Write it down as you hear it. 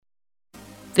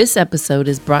This episode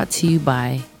is brought to you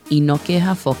by Inoke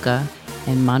Hafoka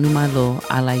and Manumalo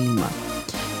Alaima.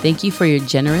 Thank you for your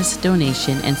generous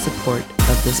donation and support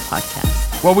of this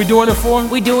podcast. What we doing it for?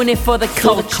 We're doing it for the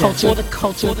culture.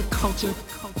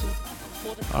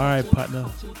 All right, partner.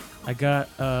 I got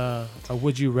a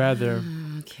would you rather.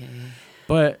 Okay.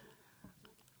 But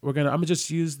I'm gonna just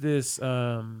use this.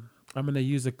 I'm gonna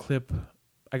use a clip.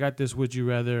 I got this would you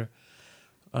rather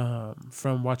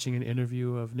from watching an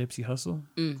interview of Nipsey Hussle.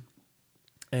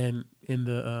 And in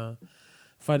the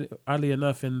oddly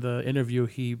enough, in the interview,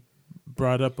 he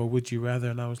brought up a would you rather,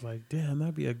 and I was like, damn,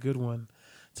 that'd be a good one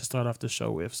to start off the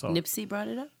show with. So Nipsey brought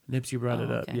it up? Nipsey brought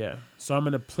it up, okay. yeah. So I'm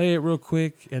gonna play it real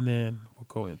quick, and then we'll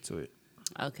go into it.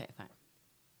 Okay, fine.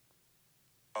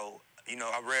 Oh,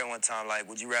 I read one time, like,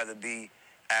 would you rather be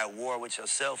at war with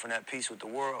yourself and at peace with the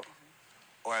world,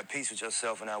 or at peace with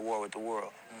yourself and at war with the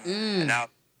world? And now,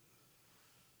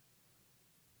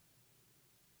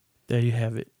 There you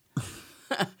have it.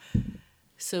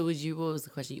 So what was the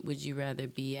question? Would you rather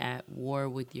be at war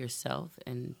with yourself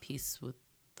and peace with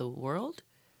the world?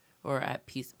 Or at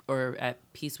peace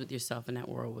with yourself and at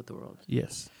war with the world?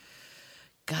 Yes.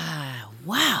 God,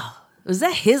 wow. Was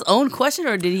that his own question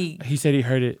or did he? He said he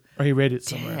heard it or he read it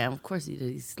somewhere. Damn, of course he did.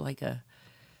 He's like a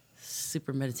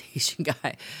super meditation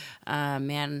guy.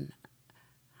 Man,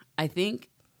 I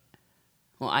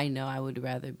know I would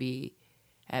rather be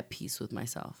at peace with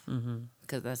myself.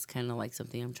 Because that's kind of like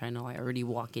something I'm trying to like already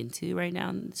walk into right now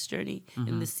in this journey,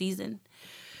 in this season.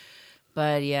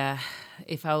 But yeah,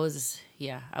 if I was,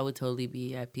 I would totally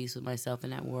be at peace with myself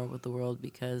and at war with the world,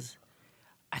 because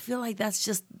I feel like that's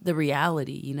just the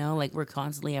reality, like we're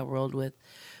constantly at war with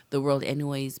the world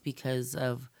anyways because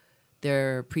of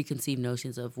their preconceived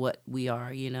notions of what we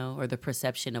are, or the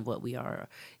perception of what we are,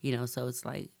 so it's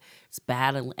like, it's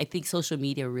bad. And I think social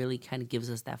media really kind of gives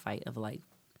us that fight of like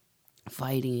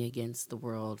fighting against the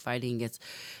world, fighting against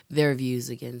their views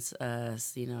against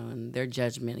us, and their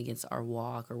judgment against our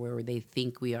walk or where they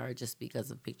think we are just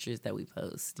because of pictures that we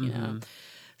post, know?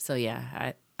 So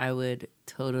yeah, I would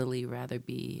totally rather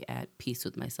be at peace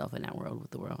with myself and at war with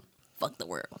the world. Fuck the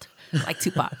world. Like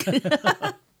Tupac.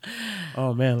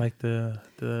 Oh man, like the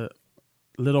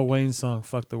Lil Wayne song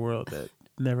 "Fuck the World" that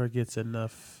never gets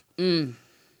enough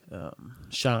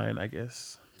shine, I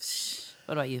guess.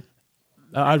 What about you?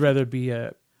 I'd rather be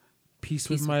at peace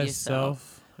with yourself.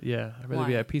 myself. Yeah, I'd rather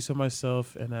be at peace with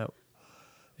myself and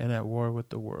at war with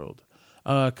the world.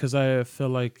 Because I feel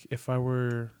like if I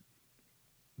were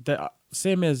that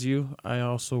same as you, I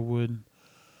also would.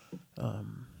 I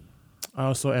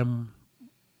also am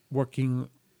working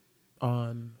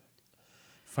on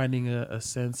finding a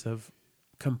sense of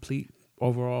complete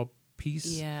overall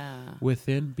peace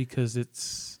within, because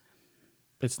it's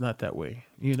not that way,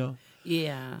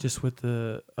 Yeah. Just with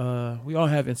we all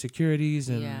have insecurities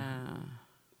and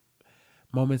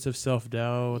moments of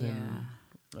self-doubt and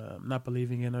not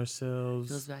believing in ourselves.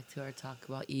 Goes back to our talk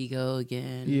about ego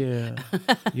again. Yeah.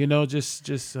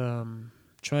 Just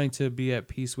trying to be at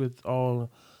peace with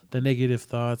all the negative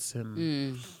thoughts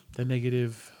and the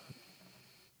negative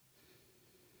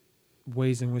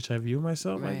ways in which I view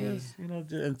myself, I guess,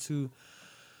 and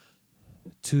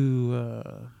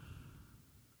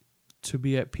to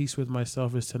be at peace with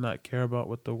myself is to not care about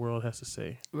what the world has to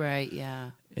say. Right,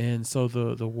 yeah. And so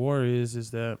the war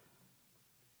is that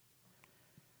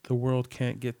the world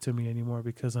can't get to me anymore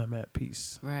because I'm at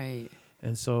peace. Right.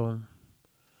 And so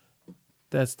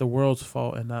that's the world's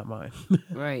fault and not mine.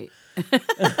 Right.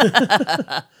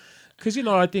 Because,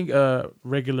 I think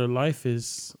regular life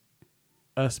is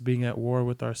us being at war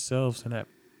with ourselves and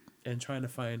trying to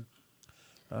find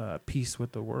peace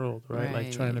with the world, right?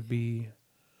 Like trying to be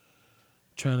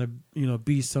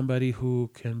somebody who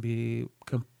can be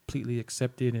completely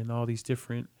accepted in all these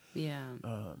different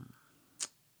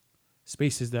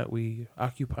spaces that we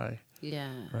occupy.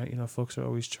 Yeah. Right? Folks are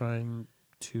always trying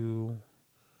to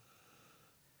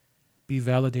be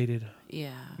validated.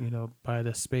 Yeah. By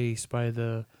the space, by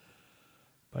the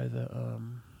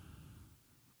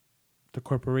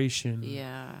corporation.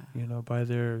 Yeah. By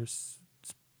their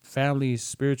families,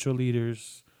 spiritual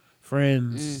leaders,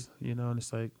 friends, and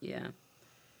it's like,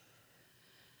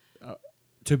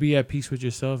 to be at peace with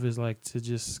yourself is like to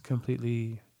just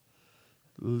completely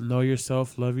know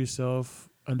yourself, love yourself,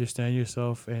 understand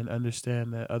yourself, and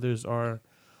understand that others are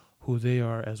who they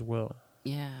are as well.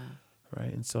 Yeah.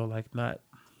 Right. And so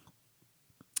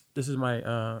this is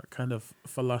my kind of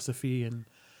philosophy in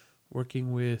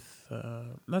working with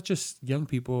not just young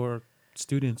people or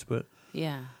students, but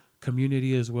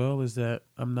community as well, is that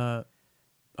I'm not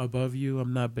above you,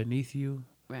 I'm not beneath you.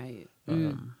 Right.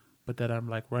 but that I'm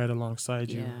like right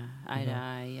alongside you. Yeah, eye to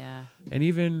eye, yeah. And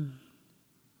even,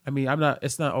 I mean,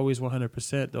 it's not always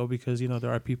 100% though, because,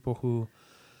 there are people who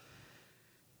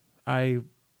I,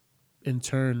 in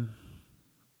turn,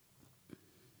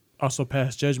 also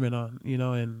pass judgment on,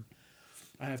 and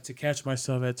I have to catch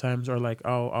myself at times, or like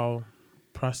I'll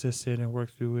process it and work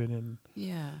through it and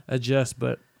adjust,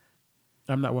 but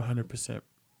I'm not 100%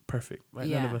 perfect. Like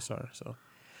none of us are, so.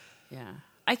 Yeah.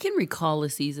 I can recall a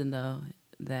season though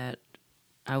that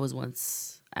I was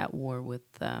once at war with,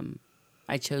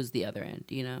 I chose the other end,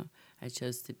 I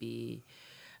chose to be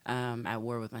at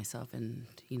war with myself and,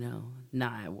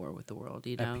 not at war with the world,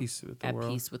 At peace with the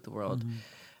world. Peace with the world. Mm-hmm.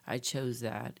 I chose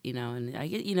that, and I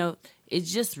get, it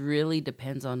just really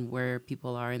depends on where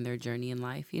people are in their journey in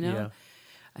life, Yeah.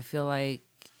 I feel like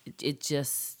it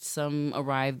just, some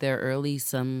arrive there early,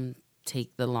 some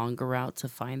take the longer route to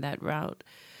find that route.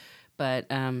 But,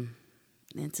 and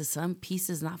to some, peace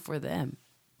is not for them.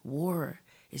 War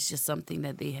is just something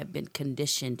that they have been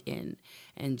conditioned in,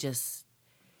 and just,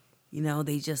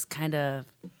 they just kind of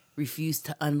refuse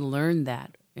to unlearn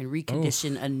that and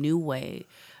recondition a new way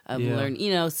of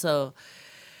learning, so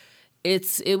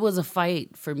it was a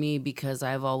fight for me because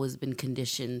I've always been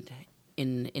conditioned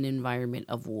in an environment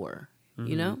of war,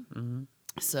 Mm-hmm.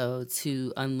 So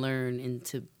to unlearn and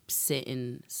to sit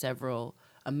in several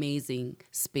amazing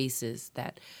spaces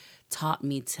that taught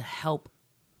me to help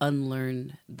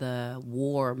unlearn the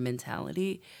war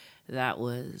mentality, that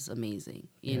was amazing,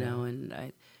 you know, and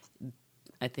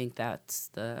I think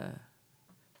it's a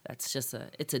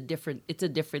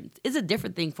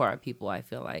different thing for our people. I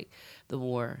feel like the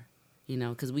war,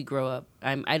 because we grow up.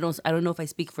 I don't know if I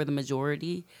speak for the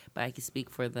majority, but I can speak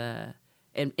for the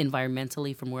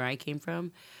environmentally from where I came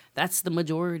from. That's the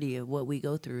majority of what we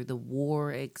go through, the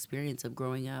war experience of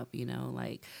growing up,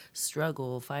 like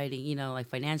struggle, fighting, like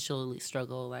financial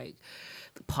struggle, like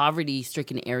the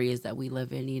poverty-stricken areas that we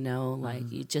live in,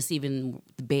 like just even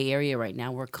the Bay Area right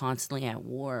now, we're constantly at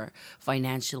war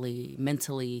financially,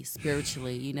 mentally,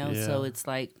 spiritually, So it's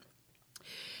like,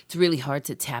 it's really hard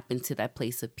to tap into that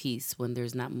place of peace when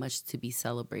there's not much to be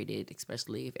celebrated,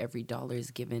 especially if every dollar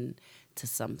is given to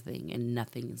something and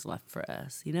nothing is left for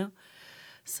us,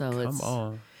 So Come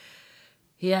on.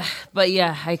 Yeah, but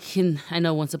I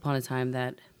know once upon a time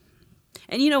that,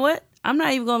 and you know what? I'm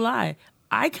not even gonna lie.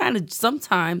 I kind of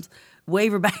sometimes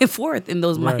waver back and forth in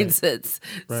those mindsets.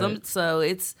 Right. So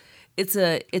it's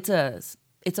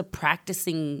a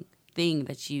practicing thing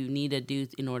that you need to do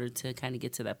in order to kind of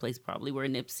get to that place, probably where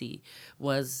Nipsey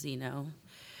was,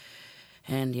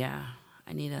 and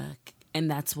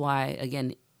and that's why,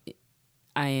 again,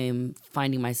 I am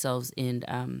finding myself in,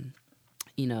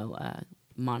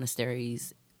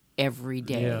 monasteries every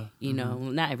day,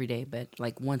 not every day, but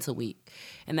like once a week.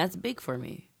 And that's big for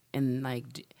me. And like,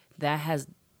 that has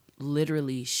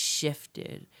literally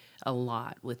shifted a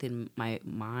lot within my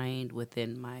mind,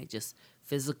 within my just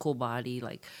physical body.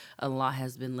 Like, a lot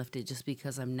has been lifted just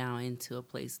because I'm now into a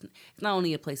place. It's not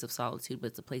only a place of solitude, but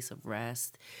it's a place of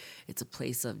rest. It's a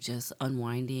place of just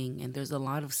unwinding. And there's a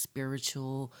lot of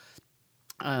spiritual,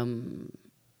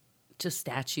 just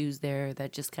statues there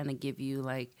that just kind of give you,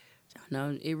 like, I don't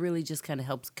know, it really just kind of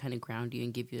helps kind of ground you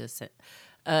and give you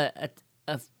a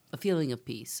feeling of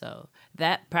peace. So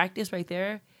that practice right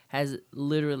there has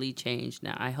literally changed.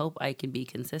 Now, I hope I can be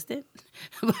consistent.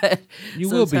 But you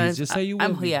will be. Just say you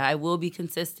will be. Yeah, I will be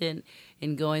consistent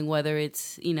in going, whether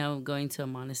it's, going to a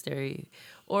monastery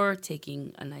or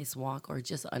taking a nice walk or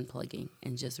just unplugging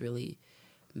and just really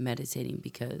meditating,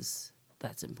 because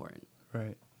that's important.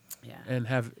 Right. Yeah.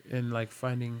 And like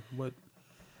finding what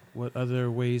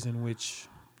other ways in which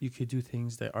you could do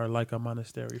things that are like a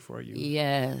monastery for you.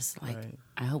 Yes. Like, right.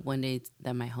 I hope one day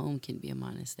that my home can be a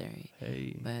monastery.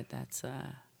 Hey. But that's,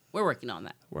 we're working on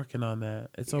that. Working on that.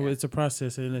 It's a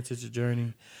process, and it's a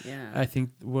journey. Yeah. I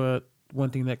think one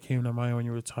thing that came to mind when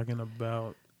you were talking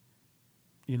about,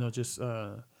 just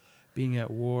being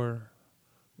at war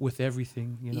with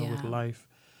everything, with life.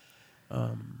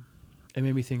 It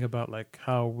made me think about like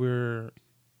how we're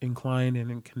inclined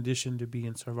and conditioned to be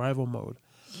in survival mode.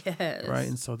 Yes. Right.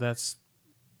 And so that's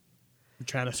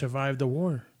trying to survive the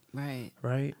war. Right.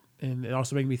 Right. And it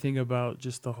also made me think about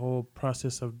just the whole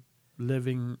process of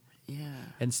living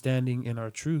and standing in our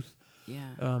truth.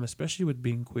 Yeah. Especially with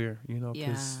being queer, because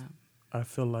Yeah. I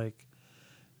feel like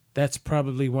that's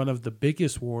probably one of the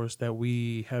biggest wars that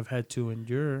we have had to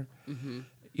endure.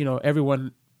 Mm-hmm.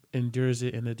 Everyone endures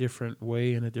it in a different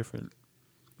way, in a different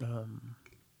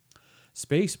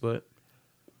space, but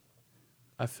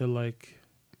I feel like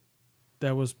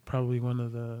that was probably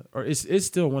it's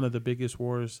still one of the biggest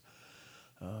wars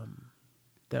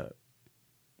that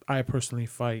I personally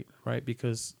fight, right?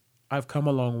 Because I've come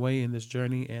a long way in this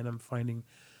journey, and I'm finding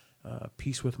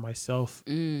peace with myself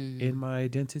in my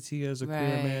identity as a queer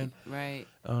man. Right.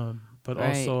 But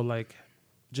Right. also like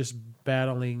just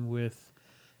battling with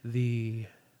the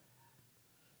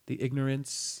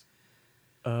ignorance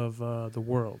of the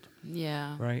world,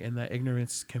 Yeah. right? And that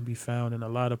ignorance can be found in a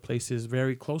lot of places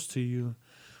very close to you,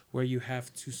 where you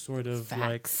have to sort of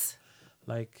Facts.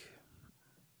 like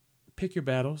pick your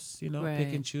battles, pick Right.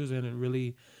 and choose, and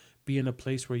really be in a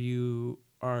place where you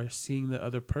are seeing the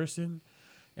other person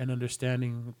and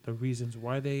understanding the reasons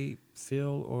why they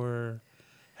feel or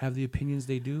have the opinions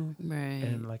they do, Right.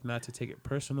 and like not to take it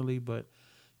personally, but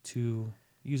to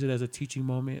use it as a teaching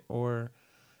moment or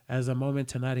as a moment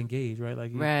to not engage, right?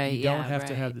 Like you Right, don't yeah, have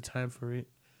to have right. the time for it.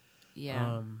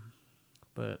 Yeah.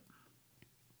 But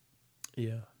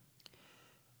yeah,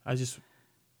 I just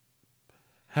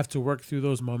have to work through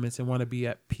those moments and want to be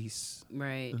at peace.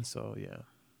 Right. And so, yeah,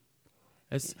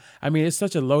 it's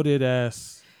such a loaded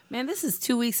ass. Man, this is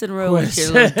 2 weeks in a row with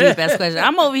your little deep ass question.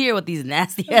 I'm over here with these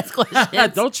nasty ass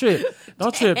questions. Don't trip.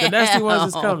 The nasty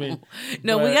ones is coming.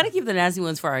 No, we But- got to keep the nasty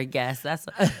ones for our guests. That's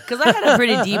because I had a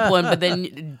pretty deep one, but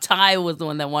then Ty was the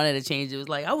one that wanted to change it. It was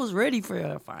like I was ready for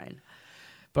it. Fine.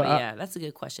 But yeah, that's a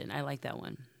good question. I like that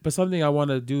one. But something I want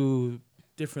to do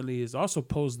differently is also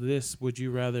pose this: would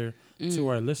you rather to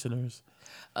our listeners,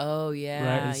 Oh yeah.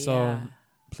 right? And so, yeah.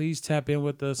 please tap in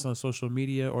with us on social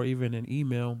media or even an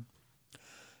email,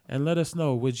 and let us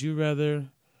know: would you rather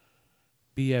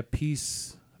be at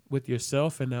peace with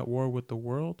yourself and at war with the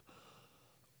world,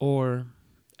 or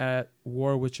at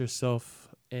war with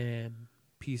yourself and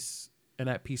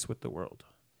at peace with the world?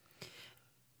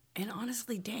 And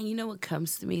honestly, Dan, you know what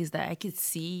comes to me is that I could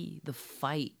see the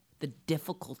fight, the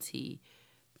difficulty,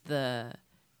 the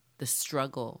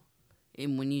struggle.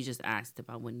 And when you just asked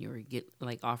about when you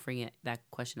were offering it, that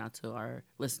question out to our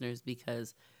listeners,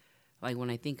 because like when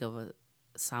I think of a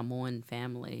Samoan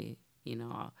family,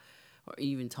 or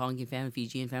even Tongan family,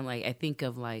 Fijian family, like I think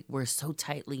of like we're so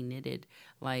tightly knitted.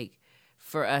 Like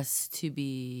for us to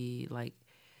be like,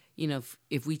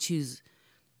 if we choose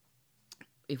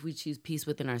peace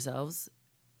within ourselves,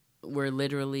 we're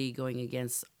literally going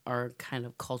against our kind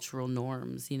of cultural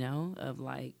norms, of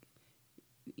like,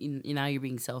 now you're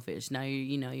being selfish. Now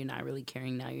you're not really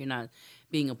caring. Now you're not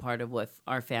being a part of what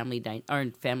our family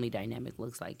dynamic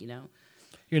looks like.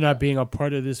 You're not being a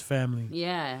part of this family.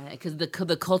 Yeah, because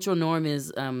the cultural norm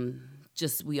is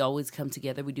just we always come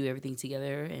together. We do everything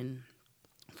together, and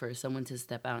for someone to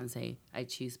step out and say, I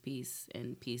choose peace,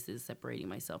 and peace is separating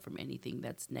myself from anything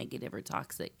that's negative or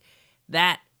toxic,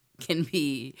 that can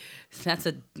be,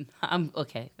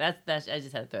 okay. That's I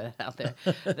just had to throw that out there.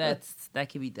 That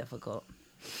can be difficult.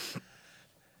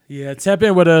 Yeah, tap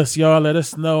in with us, y'all. Let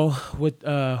us know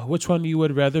which one you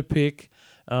would rather pick.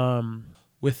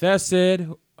 With that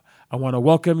said, I want to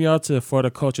welcome y'all to For the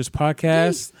Cultures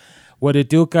podcast. What it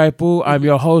do, Kaipu? I'm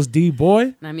your host, D-Boy.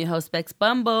 And I'm your host, Bex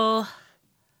Bumble.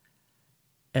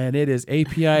 And it is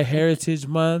API Heritage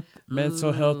Month,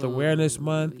 Mental Health Awareness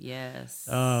Month. Yes.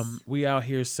 We out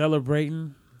here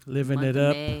celebrating, living Month it of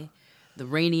up. May, the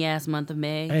rainy ass month of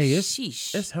May. Hey,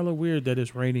 Sheesh. it's hella weird that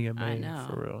it's raining in May. I know.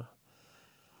 For real.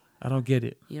 I don't get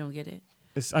it. You don't get it?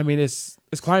 It's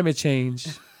climate change.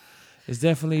 It's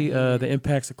definitely the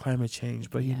impacts of climate change.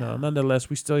 But, nonetheless,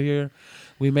 we still here.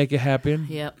 We make it happen.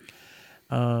 Yep.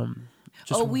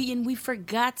 Just we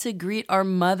forgot to greet our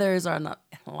mothers on the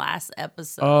last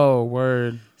episode. Oh,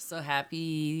 word. So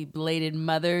happy belated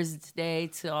Mother's Day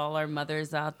to all our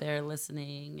mothers out there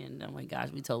listening. And oh my gosh,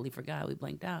 we totally forgot. We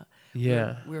blanked out.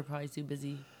 Yeah. We were probably too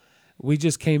busy We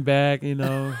just came back,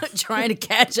 trying to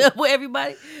catch up with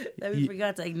everybody that we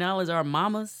forgot to acknowledge our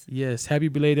mamas. Yes, happy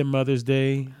belated Mother's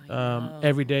Day.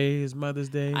 Every day is Mother's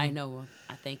Day. I know.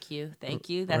 Thank you.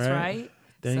 That's right.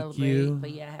 Thank Celebrate. you. But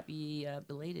yeah, happy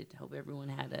belated. Hope everyone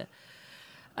had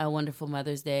a wonderful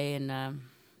Mother's Day. And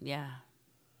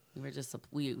we're just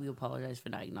we apologize for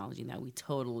not acknowledging that. We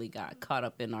totally got caught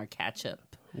up in our catch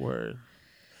up. Word.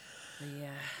 But yeah.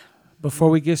 Before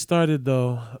we get started,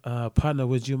 though, partner,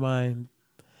 would you mind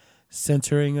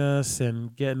centering us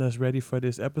and getting us ready for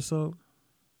this episode?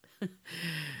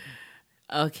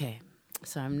 Okay.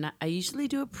 So I usually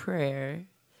do a prayer,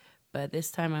 but this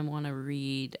time I want to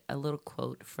read a little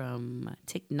quote from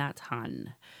Thich Nhat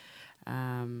Hanh,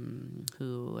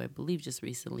 who I believe just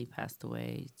recently passed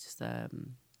away.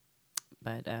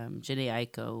 But Jhené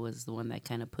Aiko was the one that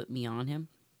kind of put me on him.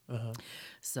 Uh-huh.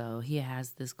 So he has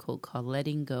this quote called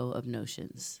 "Letting Go of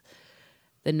Notions."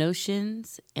 The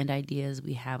notions and ideas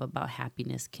we have about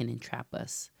happiness can entrap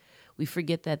us. We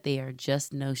forget that they are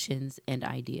just notions and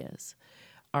ideas.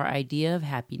 our idea of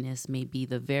happiness may be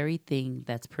the very thing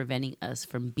that's preventing us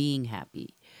from being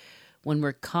happy. When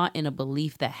we're caught in a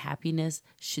belief that happiness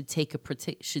should take a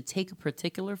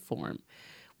particular form,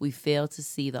 we fail to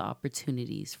see the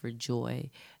opportunities for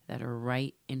joy that are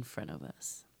right in front of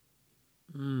us.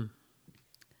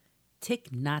 Thich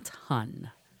Nhat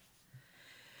Hanh.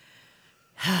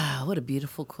 What a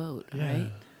beautiful quote,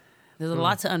 right? There's a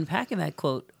lot to unpack in that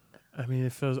quote. I mean,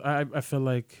 it feels. I feel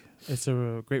like it's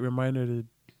a great reminder to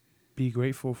be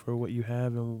grateful for what you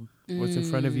have and what's in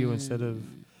front of you, instead of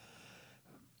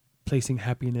placing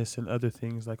happiness in other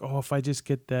things. Like, oh, if I just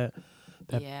get that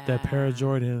pair of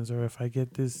Jordans, or if I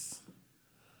get this,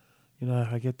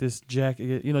 if I get this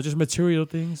jacket, just material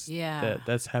things. Yeah,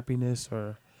 that's happiness.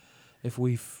 Or if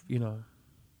we,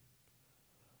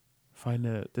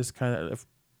 find this kind of, if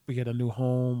we get a new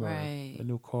home or a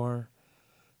new car,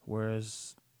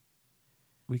 whereas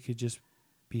we could just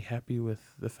be happy with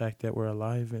the fact that we're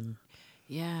alive and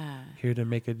here to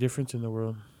make a difference in the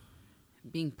world.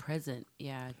 Being present,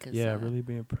 really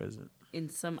being present.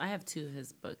 I have 2 of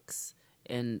his books,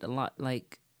 and a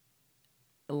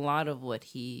lot of what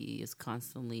he is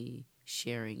constantly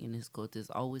sharing in his quotes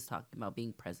is always talking about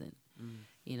being present,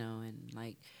 and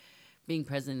like being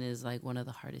present is like one of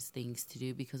the hardest things to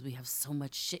do, because we have so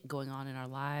much shit going on in our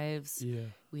lives. Yeah,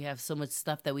 we have so much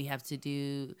stuff that we have to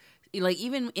do. Like,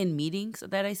 even in meetings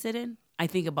that I sit in, I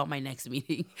think about my next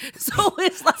meeting. So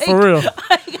it's like, for real,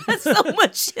 I got so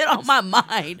much shit on my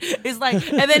mind. It's like,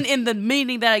 and then in the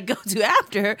meeting that I go to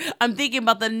after, I'm thinking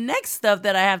about the next stuff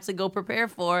that I have to go prepare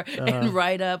for and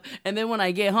write up. And then when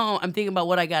I get home, I'm thinking about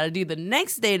what I got to do the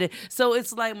next day. So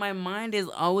it's like my mind is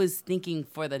always thinking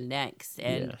for the next,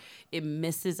 and it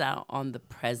misses out on the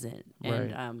present.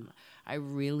 Right. And I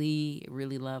really,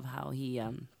 really love how he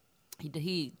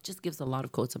just gives a lot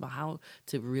of quotes about how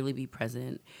to really be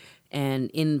present.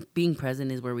 And in being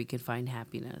present is where we can find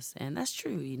happiness. And that's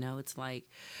true. It's like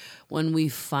when we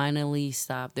finally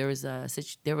stop, there was a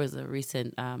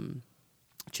recent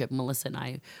trip, Melissa and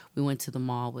I, we went to the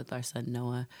mall with our son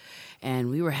Noah, and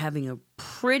we were having a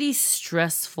pretty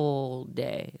stressful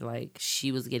day. Like,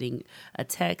 she was getting a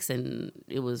text, and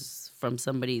it was from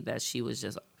somebody that she was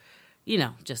just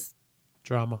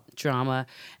drama.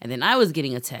 And then I was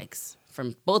getting a text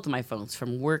from both of my phones,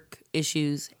 from work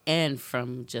issues and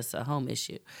from just a home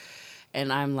issue.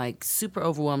 And I'm like super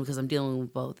overwhelmed because I'm dealing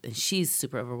with both. And she's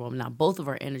super overwhelmed. Now, both of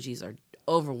our energies are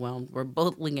overwhelmed. We're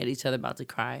both looking at each other about to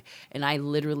cry. And I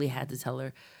literally had to tell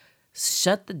her,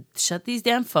 shut these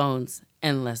damn phones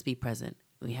and let's be present.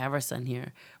 We have our son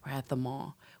here. We're at the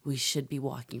mall. We should be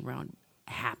walking around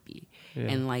happy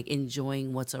and like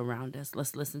enjoying what's around us.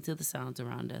 Let's listen to the sounds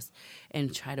around us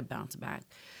and try to bounce back.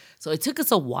 So it took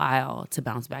us a while to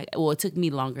bounce back. Well, it took me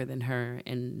longer than her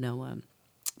and Noah,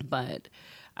 but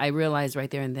I realized right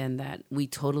there and then that we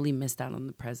totally missed out on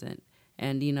the present.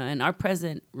 And and our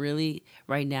present really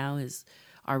right now is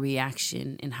our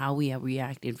reaction and how we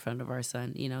react in front of our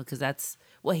son, because that's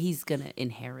what he's going to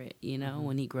inherit,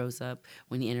 when he grows up,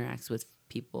 when he interacts with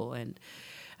people. And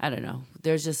I don't know,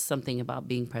 there's just something about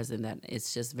being present that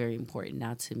it's just very important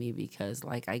now to me, because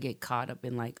like I get caught up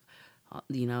in like,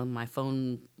 my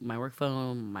phone, my work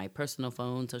phone, my personal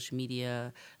phone, social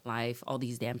media, life, all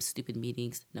these damn stupid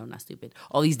meetings. No, not stupid.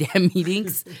 All these damn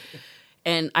meetings.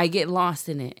 And I get lost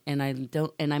in it, and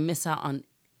I miss out on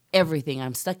everything.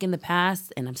 I'm stuck in the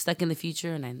past, and I'm stuck in the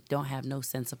future, and I don't have no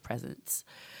sense of presence.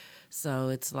 So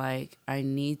it's like I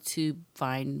need to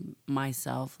find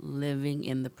myself living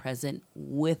in the present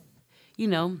with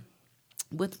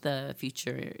the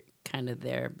future kind of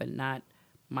there, but not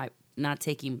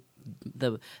taking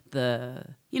the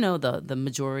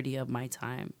majority of my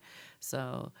time.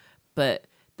 So, but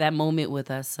that moment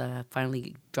with us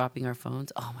finally dropping our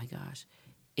phones, oh my gosh,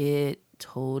 it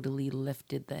totally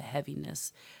lifted the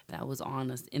heaviness that was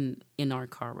on us in our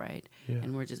car ride. Yeah.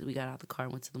 And we got out the car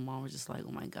and went to the mall. We're just like,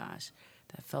 oh my gosh,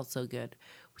 that felt so good.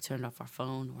 We turned off our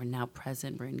phone. We're now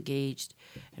present. We're engaged,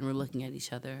 and we're looking at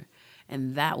each other.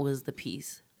 And that was the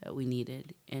peace that we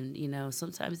needed. And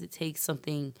sometimes it takes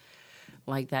something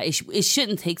like that. It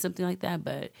shouldn't take something like that,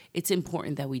 but it's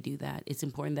important that we do that. It's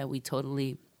important that we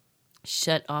totally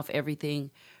shut off everything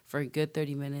for a good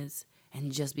 30 minutes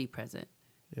and just be present.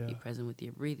 Yeah. Be present with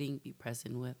your breathing. Be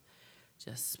present with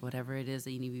just whatever it is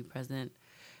that you need to be present,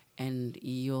 and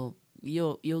you'll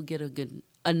get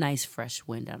a nice fresh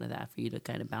wind out of that for you to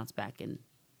kind of bounce back and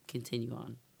continue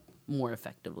on more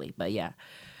effectively. But yeah,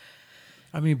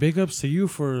 I mean, big ups to you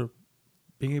for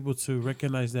being able to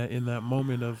recognize that in that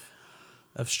moment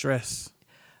of stress,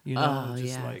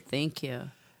 thank you.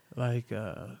 Like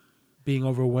being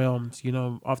overwhelmed,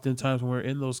 oftentimes when we're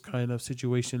in those kind of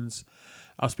situations,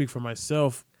 I'll speak for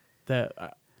myself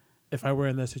that if I were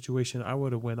in that situation, I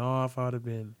would have went off. I would have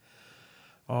been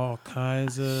all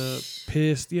kinds of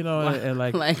pissed, and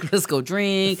like let's go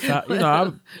drink.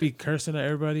 I'd be cursing at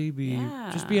everybody,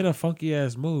 just be in a funky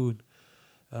ass mood.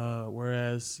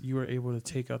 Whereas you were able to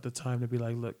take out the time to be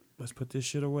like, look, let's put this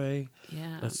shit away.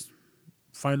 Yeah. Let's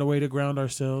find a way to ground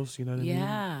ourselves. You know what I mean?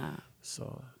 Yeah.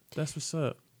 So that's what's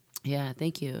up. Yeah.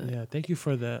 Thank you. Yeah. Thank you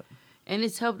for that. And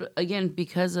it's helped, again,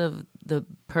 because of the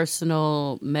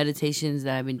personal meditations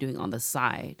that I've been doing on the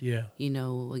side. Yeah.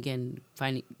 Again,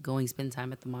 spend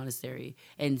time at the monastery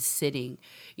and sitting.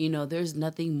 There's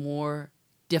nothing more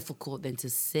difficult than to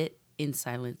sit in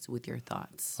silence with your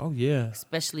thoughts. Oh, yeah.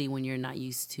 Especially when you're not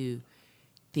used to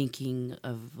thinking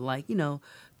of,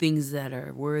 things that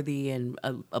are worthy and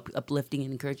uplifting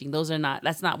and encouraging.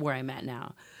 That's not where I'm at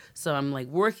now. So I'm,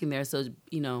 working there. So,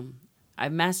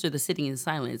 I've mastered the sitting in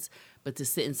silence. But to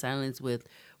sit in silence with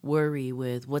worry,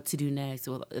 with what to do next,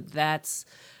 well, that's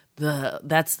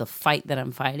the fight that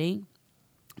I'm fighting.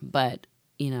 But,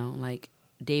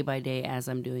 day by day as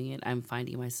I'm doing it, I'm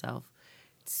finding myself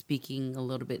speaking a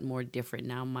little bit more different.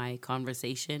 Now my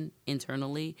conversation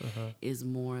internally is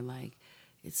more like,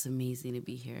 it's amazing to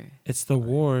be here. It's the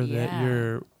war that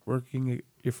you're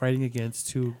fighting against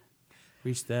to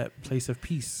reach that place of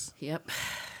peace. Yep.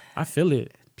 I feel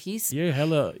it. Peace. You're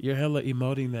hella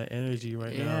emoting that energy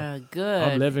right now. Yeah, good.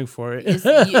 I'm living for it.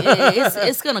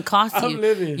 It's gonna cost you. I'm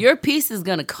living. Your piece is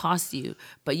gonna cost you,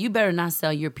 but you better not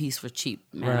sell your piece for cheap,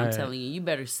 man. Right. I'm telling you, you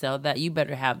better sell that. You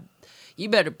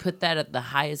better put that at the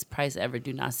highest price ever.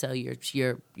 Do not sell your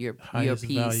Highest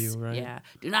piece. value, right? Yeah,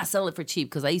 do not sell it for cheap,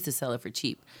 because I used to sell it for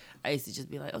cheap. I used to just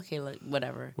be like, okay,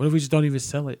 whatever. What if we just don't even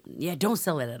sell it? Yeah, don't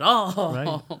sell it at all.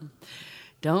 Right.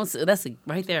 That's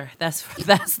right there. That's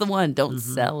the one. Don't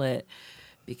sell it,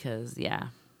 because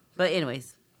But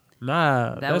anyways,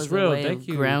 that's real. Thank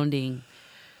you. Grounding.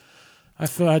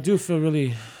 I do feel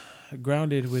really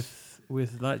grounded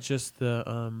with not just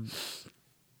the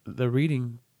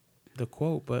reading, the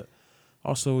quote, but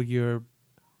also your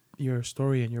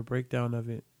story and your breakdown of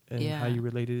it and how you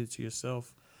related it to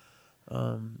yourself.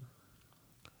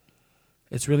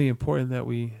 It's really important that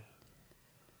we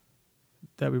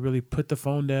really put the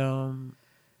phone down,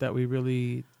 that we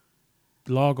really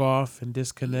log off and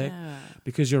disconnect,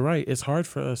 because you're right. It's hard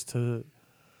for us to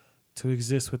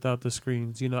exist without the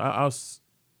screens. I'll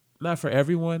not for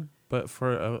everyone, but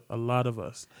for a lot of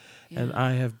us. Yeah. And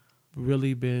I have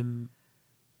really been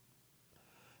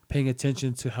paying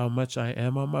attention to how much I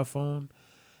am on my phone.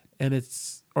 And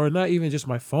or not even just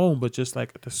my phone, but just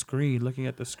like the screen, looking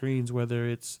at the screens, whether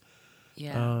it's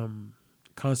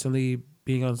constantly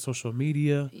being on social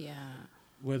media,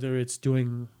 whether it's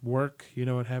doing work,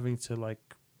 and having to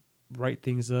write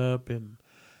things up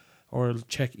or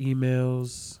check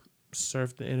emails,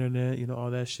 surf the internet, all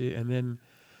that shit. And then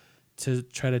to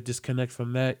try to disconnect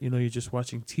from that, you're just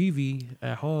watching TV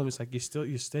at home. It's like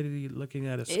you're steadily looking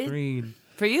at a screen.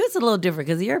 For you, it's a little different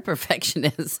because you're a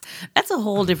perfectionist. That's a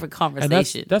whole different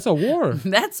conversation. And that's a war.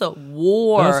 That's a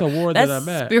war. That's a war that I'm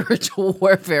at. Spiritual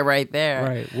warfare right there.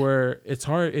 Right, where it's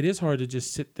hard. It is hard to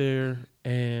just sit there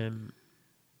and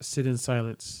sit in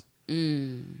silence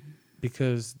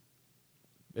because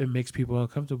it makes people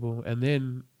uncomfortable. And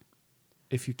then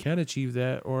if you can achieve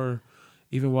that, or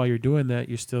even while you're doing that,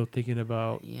 you're still thinking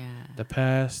about the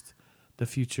past, the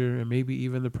future, and maybe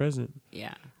even the present.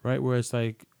 Yeah. Right, where it's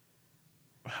like,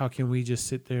 how can we just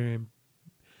sit there and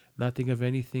not think of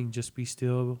anything, just be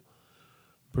still,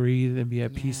 breathe, and be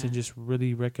at peace, and just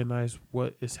really recognize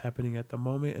what is happening at the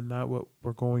moment and not what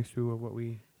we're going through or what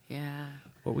we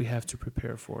have to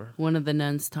prepare for. One of the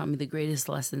nuns taught me the greatest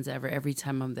lessons ever every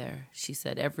time I'm there. She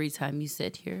said, every time you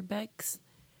sit here, Bex,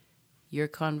 your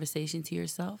conversation to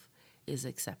yourself is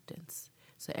acceptance.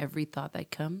 So every thought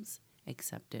that comes,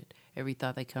 accept it. Every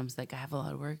thought that comes, like, I have a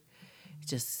lot of work,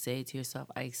 just say to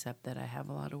yourself, I accept that I have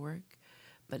a lot of work,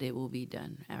 but it will be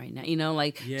done right now.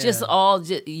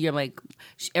 You're like,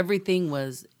 everything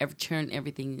was, turn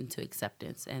everything into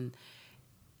acceptance. And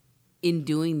in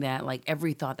doing that,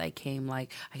 every thought that came, I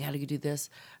got to do this,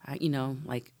 I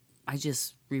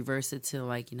just reverse it to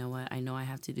you know what, I know I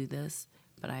have to do this,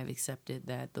 but I've accepted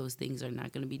that those things are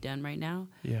not going to be done right now.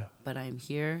 Yeah. But I'm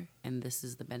here, and this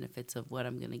is the benefits of what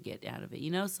I'm going to get out of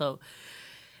it, So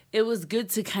it was good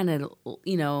to kind of,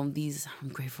 I'm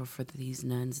grateful for these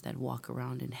nuns that walk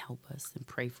around and help us and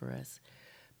pray for us.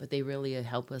 But they really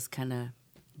help us kind of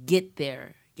get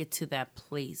to that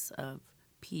place of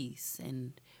peace,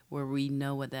 and where we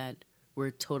know that we're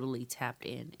totally tapped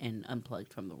in and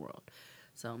unplugged from the world.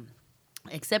 So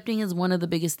accepting is one of the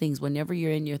biggest things. Whenever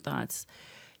you're in your thoughts,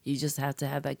 you just have to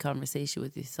have that conversation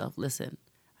with yourself. Listen,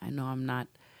 I know I'm not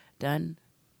done,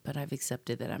 but I've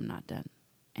accepted that I'm not done,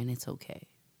 and it's okay,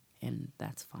 and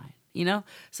that's fine. You know,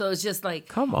 so it's just like,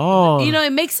 come on, you know,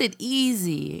 it makes it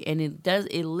easy, and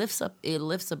it lifts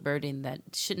a burden that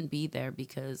shouldn't be there,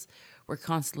 because we're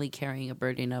constantly carrying a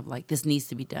burden of like, this needs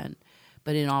to be done,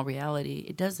 but in all reality,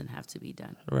 it doesn't have to be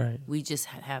done. Right. We just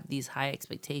have these high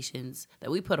expectations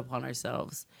that we put upon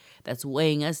ourselves that's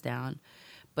weighing us down,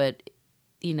 but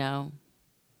you know,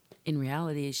 in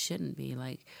reality, it shouldn't be.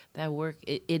 Like, that work,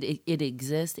 it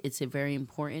exists. It's very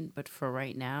important, but for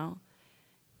right now,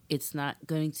 it's not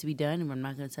going to be done, and I'm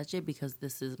not going to touch it, because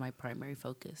this is my primary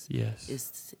focus. Yes.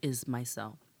 Is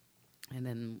myself. And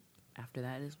then after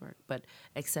that is work. But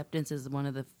acceptance is one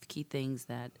of the key things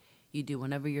that you do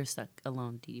whenever you're stuck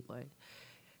alone, Didi Boy.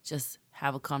 Just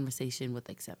have a conversation with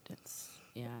acceptance.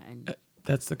 Yeah. And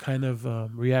that's the kind of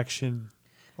reaction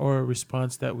or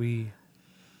response that we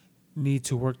need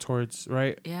to work towards,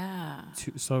 right? yeah.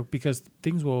 So because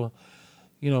things will,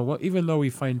 you know, even though we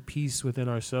find peace within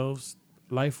ourselves,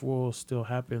 life will still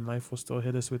happen. Life will still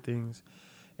hit us with things,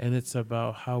 and it's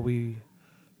about how we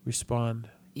respond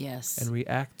Yes. and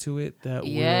react to it that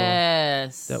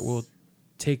will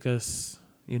take us,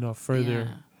 you know,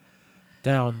 further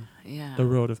down the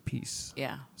road of peace.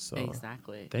 Yeah. So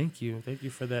exactly. Thank you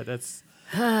for that. That's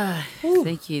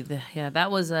thank you.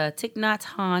 That was Thich Nhat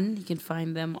Hanh. You can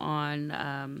find them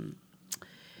on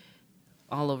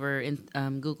all over.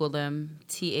 Google them.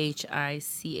 ThichNhatHanh.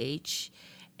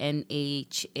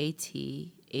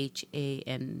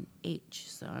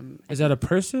 So is that a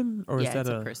person or is that it's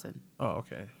a person? Oh,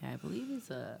 okay. Yeah, I believe it's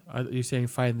a. Are you saying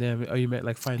find them? Oh, you meant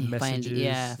like find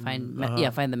messages? Find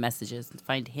the messages.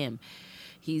 Find him.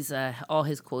 He's all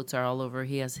his quotes are all over.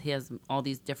 He has all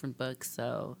these different books.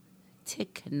 So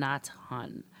Thich Nhat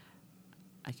Hanh.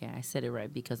 Okay, I said it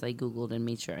right because I Googled and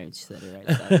made sure I said it right.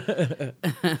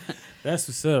 So. That's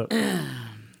what's up.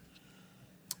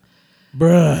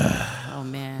 Bruh. Oh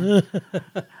man.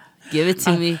 Give it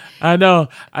to me. I know.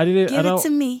 I didn't. Give it to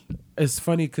me. It's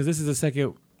funny because this is the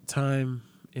second time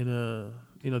in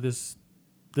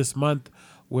this month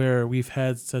where we've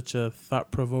had such a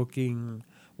thought-provoking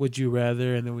would you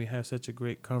rather, and then we have such a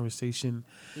great conversation.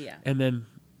 Yeah. And then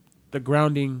the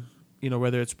grounding, you know,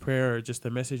 whether it's prayer or just the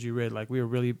message you read, like we've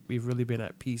really been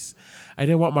at peace. I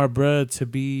didn't want my bruh to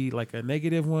be like a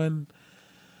negative one.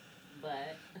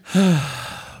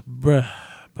 But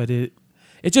but it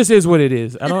just is what it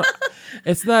is. I don't.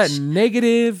 It's not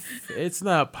negative. It's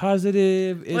not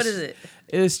positive. What is it?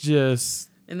 It's just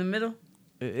in the middle.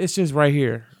 It's just right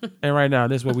here and right now.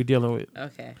 This is what we're dealing with.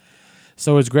 Okay.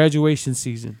 So it's graduation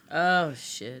season. Oh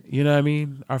shit. You know what I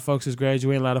mean? Our folks is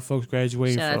graduating. A lot of folks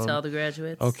graduating. Shout out to all the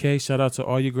graduates. Okay. Shout out to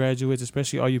all you graduates,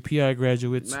 especially all you PI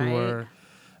graduates who are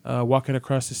walking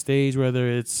across the stage, whether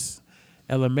it's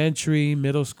elementary,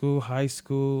 middle school, high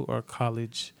school, or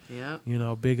college. Yeah. You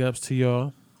know, big ups to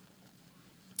y'all.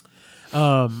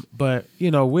 But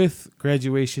you know, with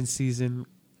graduation season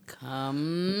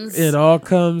it all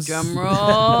comes drum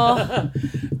roll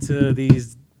to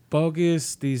these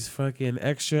fucking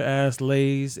extra ass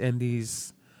lays and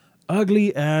these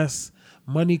ugly ass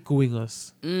money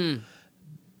kuingas.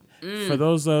 For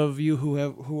those of you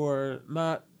who are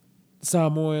not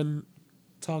Samoan,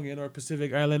 Tongan, or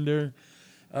Pacific Islander,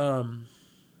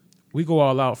 we go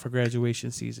all out for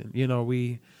graduation season. You know,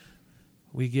 we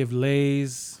give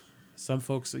lays. Some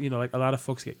folks, you know, like a lot of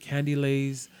folks get candy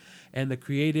lays, and the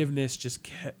creativeness just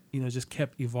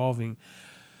kept evolving.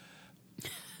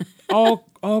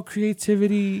 all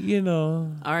creativity, you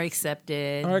know, are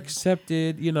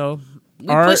accepted. You know,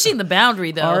 we're pushing the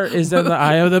boundary though. Art is in the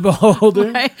eye of the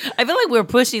beholder. Right? I feel like we're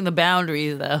pushing the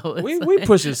boundaries though. we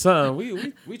pushing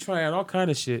something. We trying all kind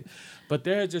of shit, but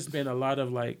there has just been a lot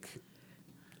of like,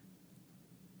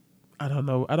 I don't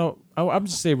know. I'm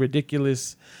just saying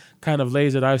ridiculous kind of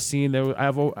lays that I've seen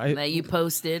that you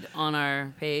posted on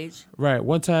our page. Right.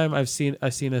 One time I seen a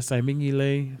Saimingi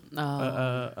lay,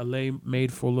 a lay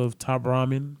made full of top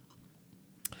ramen.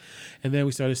 And then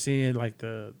we started seeing like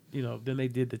then they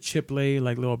did the chip lay,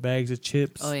 like little bags of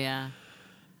chips. Oh yeah.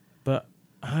 But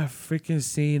I freaking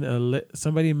seen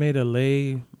somebody made a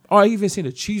lay. Oh, I even seen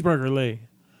a cheeseburger lay.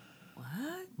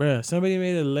 What? Bruh, somebody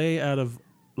made a lay out of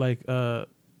like the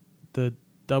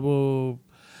double,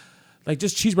 like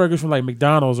just cheeseburgers from like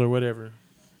McDonald's or whatever.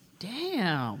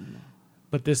 Damn.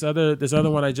 But this other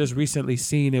one I just recently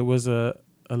seen, it was a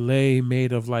lay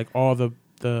made of like all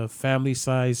the family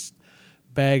sized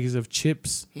bags of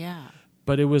chips. Yeah.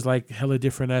 But it was like hella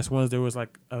different ass ones. There was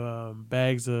like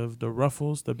bags of the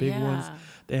Ruffles, the big ones.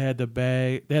 They had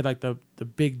like the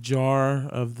big jar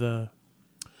of the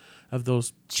of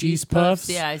those cheese puffs.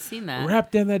 Yeah, I seen that.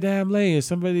 Wrapped in that damn lei, and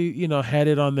somebody, had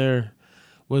it on their,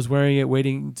 was wearing it,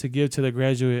 waiting to give to the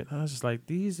graduate. I was just like,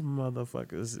 these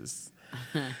motherfuckers is,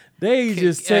 they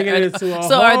just taking it to a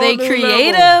So whole are they new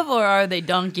creative level. or are they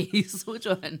donkeys? Which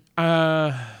one?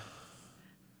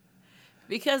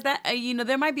 Because that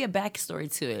there might be a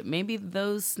backstory to it. Maybe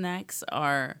those snacks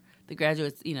are the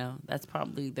graduates. That's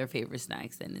probably their favorite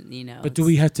snacks, and But do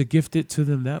we have to gift it to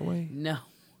them that way? No.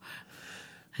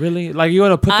 Really? Like you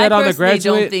want to put that on the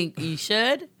graduate? I don't think you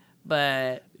should,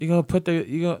 but you're gonna put I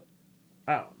don't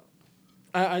know.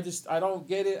 I don't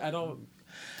get it. I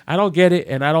don't get it,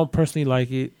 and I don't personally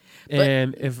like it.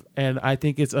 And I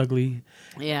think it's ugly.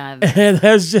 Yeah. And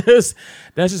that's just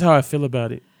how I feel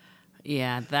about it.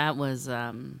 Yeah, that was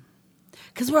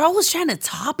because we're always trying to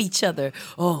top each other.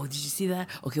 Oh, did you see that?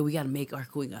 Okay, we got to make our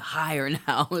queen higher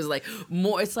now. It's like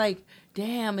more. It's like,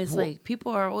 damn. It's like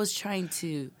people are always trying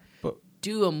to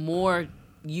do a more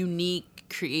unique,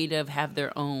 creative, have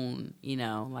their own.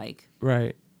 Like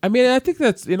right. I mean, I think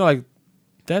that's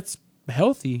that's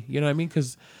healthy. You know what I mean?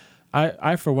 Because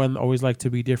I for one always like to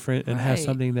be different and have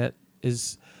something that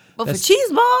is. But for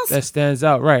cheese balls, that stands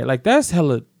out, right? Like that's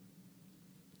hella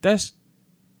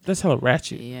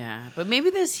ratchet. Yeah, but maybe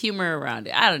there's humor around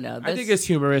it. I don't know. I think it's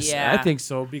humorous. Yeah. I think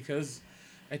so because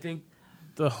I think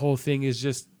the whole thing is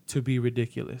just to be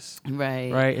ridiculous.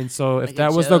 Right. Right. And so if Like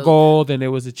that a was the joke. goal, then it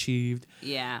was achieved.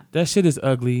 Yeah. That shit is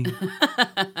ugly.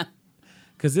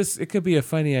 Because it could be a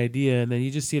funny idea, and then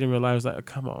you just see it in real life. It's like, oh,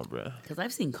 come on, bro. Because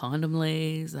I've seen condom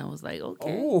lays, and I was like,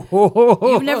 okay. Oh.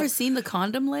 You've never seen the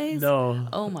condom lays? No.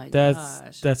 Oh my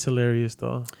gosh. That's hilarious,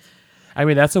 though. I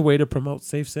mean, that's a way to promote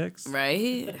safe sex.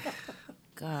 Right?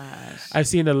 Gosh. I've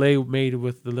seen a lei made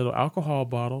with the little alcohol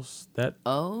bottles. That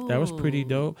was pretty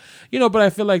dope. But I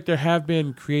feel like there have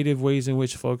been creative ways in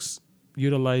which folks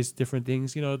utilize different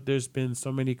things. There's been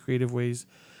so many creative ways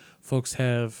folks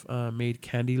have made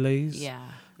candy leis. Yeah.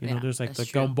 There's like the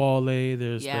true. gumball lei.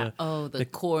 There's the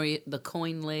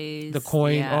coin lays. the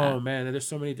coin. Yeah. Oh man, there's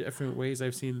so many different ways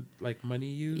I've seen like money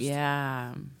used.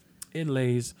 Yeah. In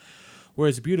leis, where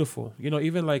it's beautiful.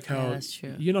 Even like how that's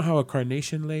true. How a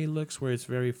carnation lei looks, where it's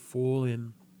very full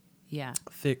and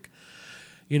thick.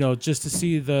 Just to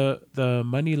see the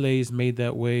money leis made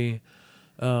that way,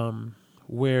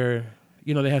 where.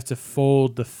 They have to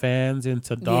fold the fans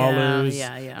into dollars.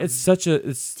 Yeah. It's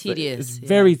tedious. It's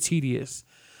very tedious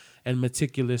and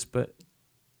meticulous, but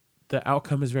the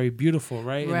outcome is very beautiful,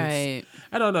 right? Right.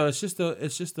 I don't know. It's just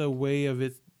a way of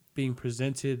it being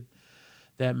presented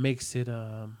that makes it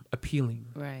appealing,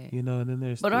 right? And then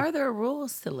there's. But are there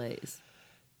rules to leis?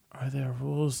 Are there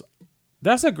rules?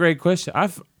 That's a great question.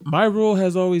 My rule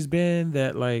has always been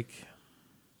that like.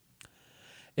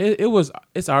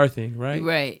 It's our thing, right?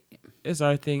 Right. It's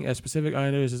our thing as Pacific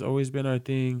Islanders. It's always been our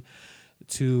thing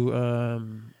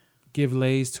to give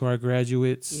leis to our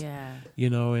graduates. Yeah.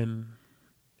 And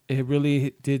it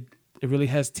really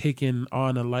has taken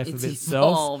on a life of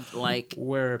itself. Evolved, like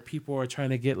where people are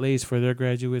trying to get leis for their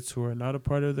graduates who are not a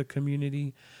part of the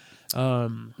community.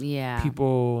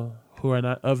 People who are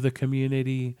not of the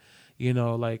community,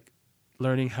 like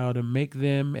learning how to make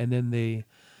them, and then they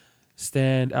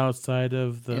stand outside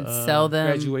of the sell them.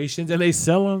 Graduations and they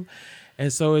sell them.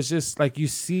 And so it's just like you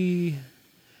see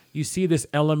this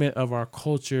element of our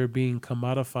culture being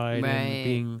commodified and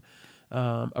being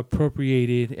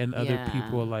appropriated, and other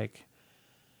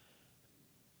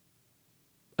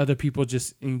people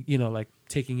just like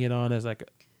taking it on as like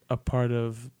a part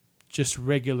of just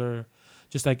regular,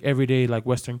 just like everyday like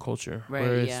Western culture,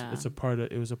 whereas it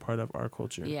was a part of our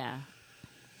culture. Yeah.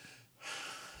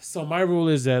 So my rule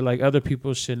is that like other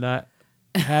people should not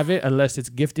have it unless it's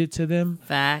gifted to them.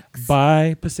 Facts.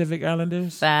 By Pacific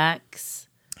Islanders. Facts.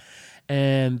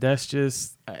 And that's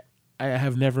just I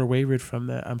have never wavered from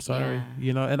that. I'm sorry.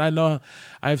 And I know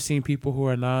I've seen people who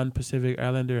are non-Pacific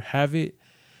Islander have it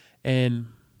and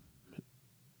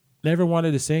never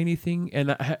wanted to say anything,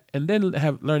 and then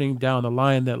have learning down the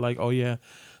line that like, oh yeah,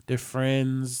 their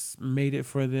friends made it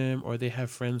for them, or they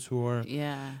have friends who are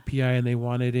PI and they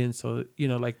wanted it. And so,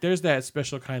 like there's that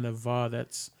special kind of VA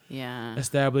that's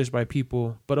established by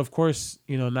people. But of course,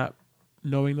 not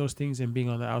knowing those things and being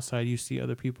on the outside, you see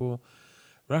other people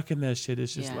rocking that shit.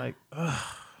 It's just like, ugh.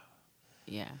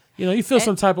 Yeah. You feel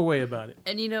some type of way about it.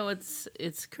 And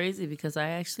it's crazy because I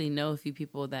actually know a few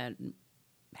people that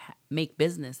make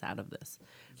business out of this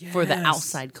for the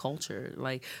outside culture.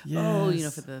 Like, for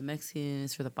the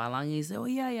Mexicans, for the Palangis,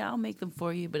 I'll make them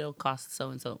for you, but it'll cost so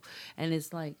and so. And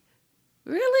it's like,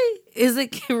 really? Has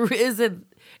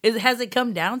it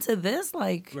come down to this?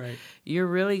 Like, you're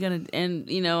really gonna, and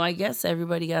I guess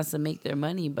everybody has to make their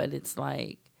money, but it's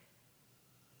like,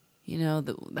 you know,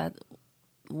 that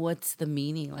what's the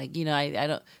meaning? Like, you know,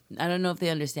 I don't know if they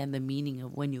understand the meaning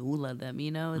of when you ula them,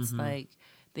 you know? It's like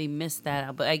they miss that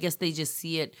out. But I guess they just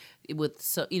see it with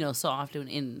so often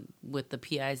in with the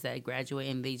PIs that graduate,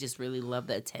 and they just really love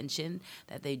the attention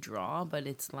that they draw, but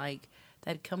it's like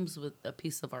that comes with a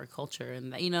piece of our culture,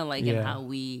 and you know, like and how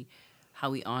we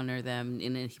honor them,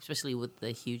 and especially with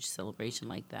the huge celebration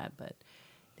like that. But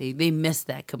they miss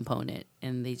that component,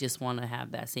 and they just want to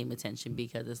have that same attention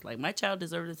because it's like my child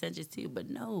deserves attention too, but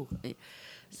no.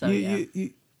 So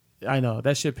I know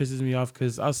that shit pisses me off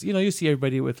because you see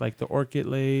everybody with like the orchid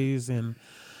lays and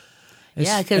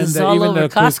because it's all over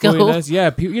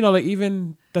Costco. Like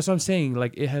even that's what I'm saying.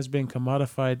 Like it has been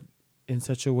commodified in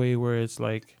such a way where it's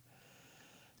like,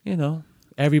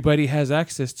 everybody has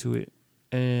access to it,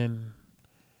 and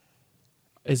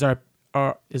is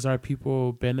our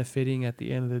people benefiting at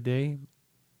the end of the day?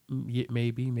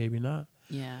 Maybe, maybe not.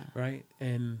 Yeah. Right.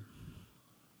 And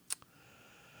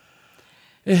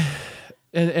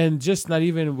just not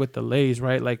even with the lays,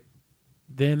 right? Like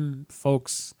then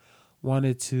folks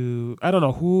wanted to, I don't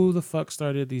know who the fuck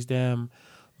started these damn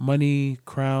money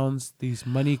crowns, these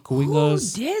money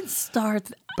kuingas. Who did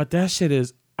start? But that shit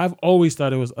is, I've always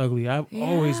thought it was ugly. I've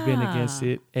always been against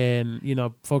it. And,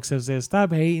 folks have said,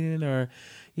 stop hating, or,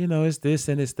 it's this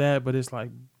and it's that. But it's like,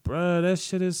 bruh, that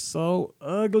shit is so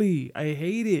ugly. I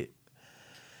hate it.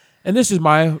 And this is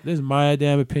my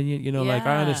damn opinion. Like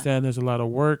I understand there's a lot of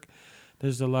work.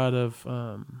 There's a lot of,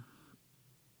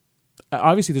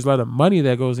 obviously there's a lot of money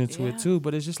that goes into it too,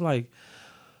 but it's just like,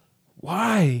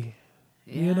 why?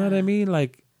 Yeah. You know what I mean?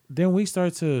 Like, then we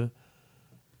start to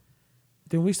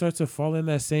fall in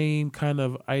that same kind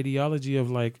of ideology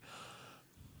of like,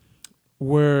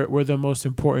 we're the most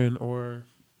important, or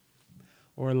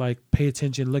like, pay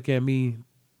attention, look at me.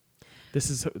 This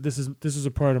is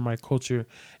a part of my culture.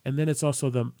 And then it's also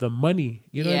the money.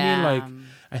 You know what I mean? Like,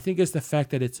 I think it's the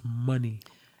fact that it's money.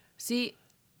 See,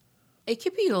 it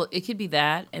could be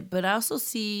that, but I also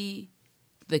see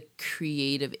the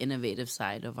creative, innovative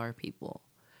side of our people,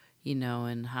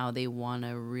 and how they want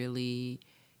to really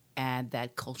add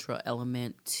that cultural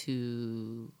element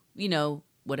to,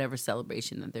 whatever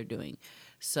celebration that they're doing.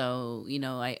 So,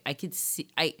 I could see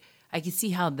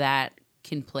how that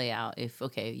can play out. If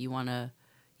you want to,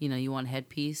 you want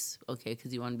headpiece,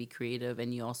 because you want to be creative,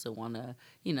 and you also want to,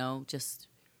 just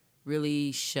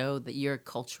really show that your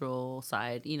cultural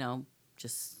side,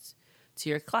 just to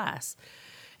your class.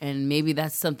 And maybe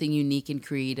that's something unique and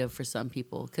creative for some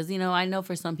people, because I know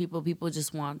for some people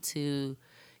just want to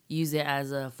use it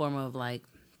as a form of like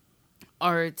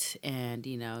art, and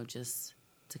just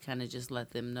to kind of just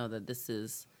let them know that this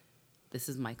is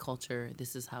my culture.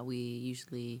 This is how we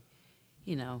usually,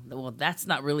 well, that's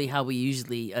not really how we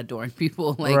usually adorn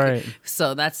people. Like, right.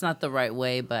 So that's not the right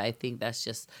way, but I think that's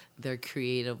just their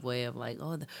creative way of like,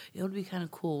 it would be kind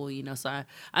of cool, So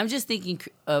I'm just thinking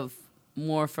of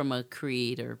more from a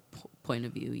creator point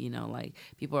of view, like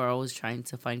people are always trying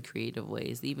to find creative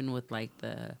ways, even with like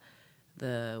the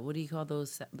what do you call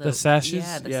those? The sashes?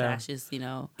 Yeah, the sashes,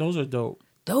 Those are dope.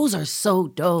 Those are so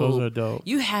dope. Those are dope.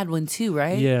 You had one too,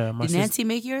 right? Yeah. Did Nancy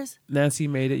make yours? Nancy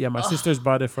made it. Yeah, my sisters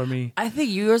bought it for me. I think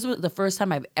yours was the first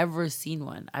time I've ever seen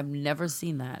one. I've never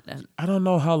seen that. I don't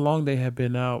know how long they have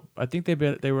been out. I think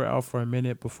they were out for a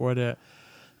minute before that.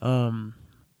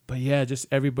 But yeah, just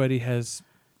everybody has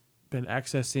been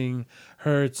accessing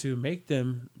her to make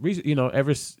them. Not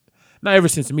ever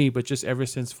since me, but just ever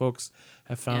since folks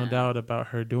have found out about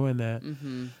her doing that.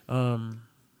 Mm-hmm.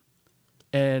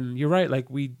 And you're right, like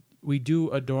we do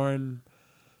adorn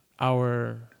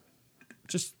our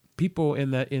just people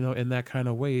in that, in that kind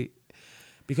of way,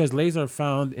 because leis are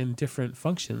found in different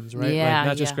functions, right? Yeah, like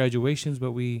not just graduations,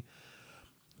 but we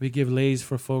give leis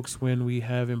for folks when we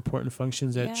have important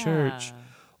functions at church,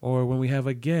 or when we have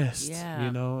a guest,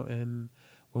 and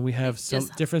when we have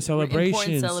different celebrations.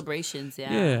 Important celebrations,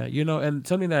 Yeah, and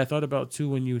something that I thought about too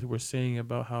when you were saying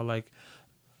about how like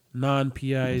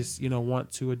non-PIs,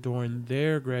 want to adorn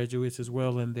their graduates as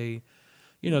well, and they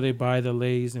buy the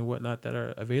leis and whatnot that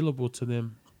are available to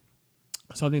them.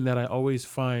 Something that I always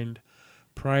find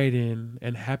pride in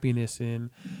and happiness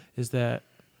in is that,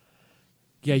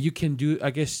 you can do,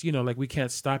 I guess, like we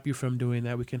can't stop you from doing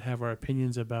that. We can have our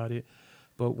opinions about it.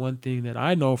 But one thing that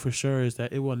I know for sure is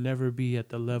that it will never be at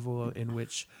the level in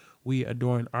which we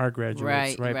adorn our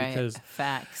graduates, right? Because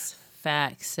facts,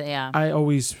 yeah. I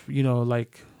always,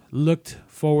 looked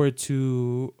forward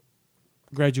to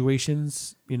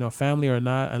graduations, family or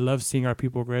not. I love seeing our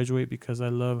people graduate because I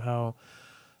love how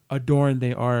adorned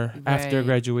they are after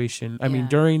graduation. I mean,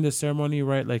 during the ceremony,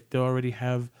 right? Like they already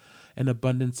have an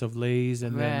abundance of lays,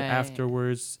 and then Right.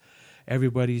 afterwards,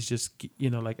 everybody's just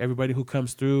like everybody who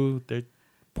comes through, they're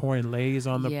pouring lays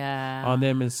on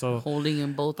them, and so holding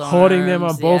in both arms, holding them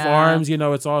on both yeah. arms.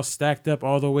 It's all stacked up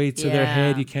all the way to their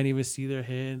head. Yeah. You can't even see their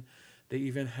head. They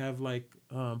even have like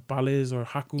pales or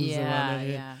hakus around their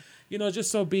head. Yeah.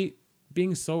 Just so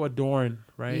being so adorned,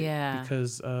 right? Yeah.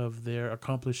 Because of their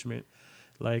accomplishment.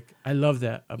 Like, I love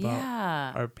that about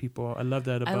Yeah. our people. I love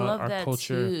that I about love our that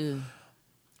culture. too.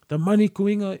 The money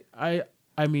kuinga,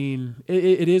 I mean,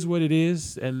 it is what it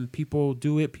is, and people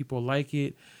do it, people like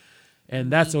it, and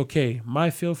that's okay. My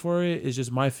feel for it is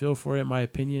just my feel for it. My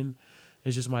opinion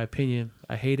is just my opinion.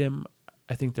 I hate them.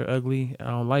 I think they're ugly. I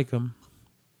don't like them.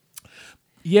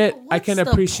 Yet I can What's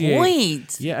the appreciate.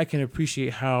 point? Yeah, I can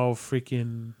appreciate how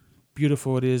freaking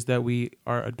beautiful it is that we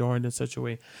are adorned in such a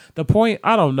way. The point,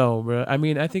 I don't know, bro. I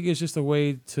mean, I think it's just a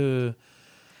way to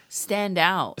Stand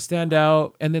out.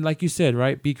 and then, like you said,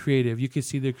 right, be creative. You can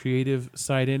see the creative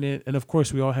side in it, and of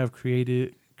course we all have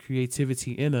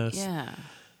creativity in us. Yeah.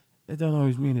 It doesn't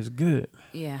always mean it's good.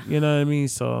 Yeah. You know what I mean?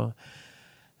 So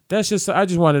I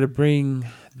just wanted to bring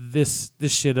this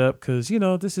shit up because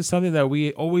this is something that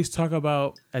we always talk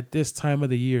about at this time of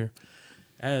the year,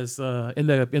 as in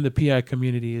the PI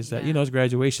community, is that it's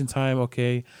graduation time.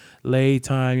 Okay, lay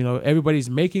time. Everybody's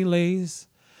making lays.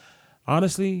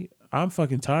 Honestly, I'm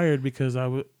fucking tired because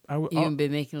You've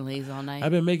been making lays all night.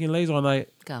 I've been making lays all night.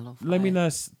 Got no Let me fire.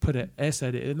 not put an S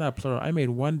at it. It's not plural. I made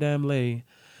one damn lay,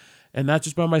 and not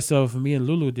just by myself. Me and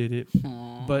Lulu did it,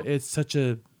 Aw. but it's such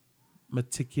a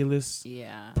meticulous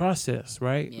Yeah. process,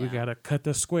 right? We Yeah. gotta cut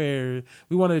the square.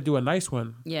 We wanted to do a nice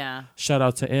one. Yeah. Shout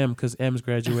out to M because M's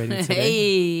graduating today.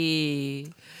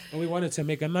 Hey. And we wanted to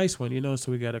make a nice one,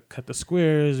 so we gotta cut the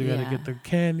squares. We gotta Yeah. get the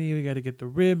candy. We gotta get the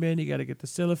ribbon. You gotta get the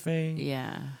cellophane.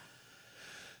 Yeah.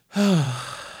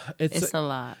 It's a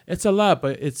lot. It's a lot,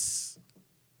 but it's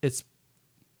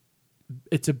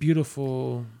a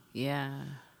beautiful. Yeah.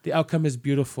 The outcome is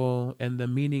beautiful, and the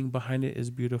meaning behind it is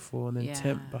beautiful, and the Yeah.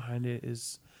 intent behind it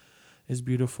is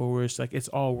beautiful. Where it's like it's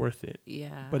all worth it,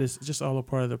 Yeah. but it's just all a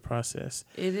part of the process.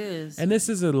 It is. And this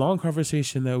is a long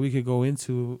conversation that we could go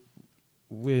into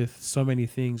with so many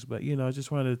things, but I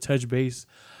just wanted to touch base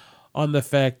on the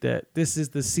fact that this is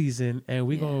the season, and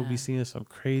we're gonna be Yeah. seeing some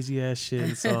crazy ass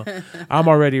shit. So I'm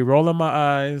already rolling my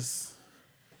eyes,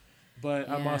 but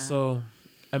I'm Yeah. also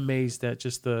amazed at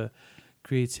just the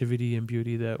creativity and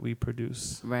beauty that we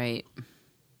produce. Right.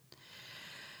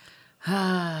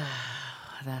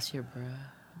 That's your bruh.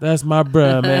 That's my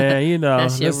bruh, man.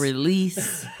 That's your let's-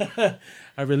 release.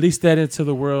 I released that into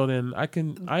the world, and I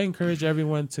encourage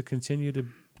everyone to continue to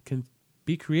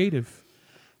be creative,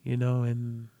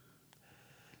 and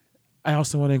I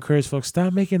also want to encourage folks,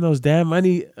 stop making those damn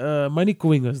money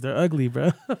kuingas. They're ugly,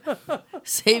 bro.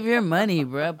 Save your money,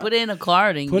 bruh. Put it in a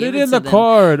card and Put give it in to the them.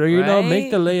 card, or make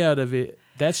right? the layout of it.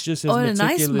 That's just as Oh, a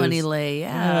meticulous. nice money lay.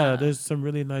 Yeah, there's some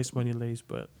really nice money lays,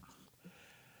 but.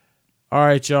 All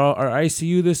right, y'all. Our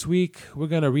ICU this week, we're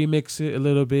going to remix it a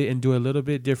little bit and do a little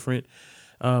bit different.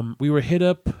 We were hit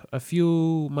up a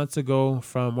few months ago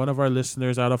from one of our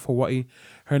listeners out of Hawaii.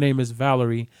 Her name is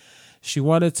Valerie. She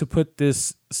wanted to put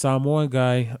this Samoan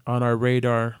guy on our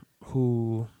radar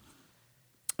who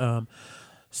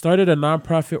started a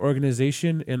nonprofit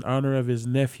organization in honor of his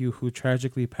nephew who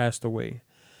tragically passed away.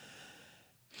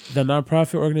 The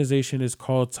nonprofit organization is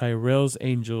called Tyrell's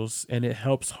Angels, and it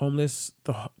helps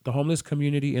the homeless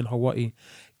community in Hawaii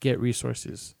get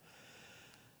resources.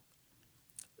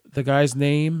 The guy's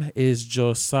name is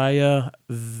Josiah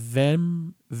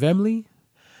Vemley.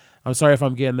 I'm sorry if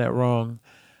I'm getting that wrong,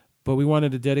 but we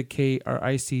wanted to dedicate our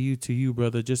ICU to you,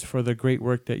 brother, just for the great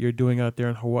work that you're doing out there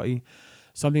in Hawaii.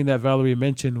 Something that Valerie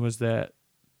mentioned was that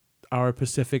our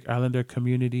Pacific Islander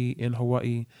community in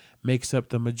Hawaii makes up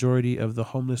the majority of the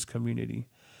homeless community.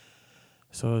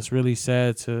 So it's really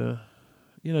sad to,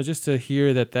 just to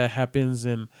hear that happens.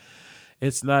 And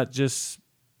it's not just,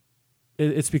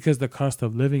 it's because the cost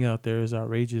of living out there is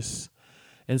outrageous,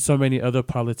 and so many other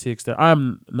politics that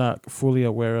I'm not fully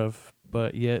aware of,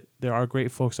 but yet there are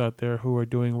great folks out there who are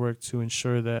doing work to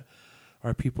ensure that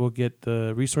our people get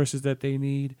the resources that they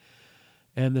need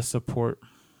and the support.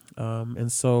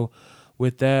 And so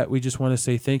with that, we just want to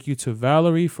say thank you to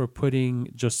Valerie for putting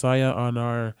Josiah on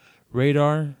our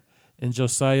radar. And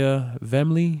Josiah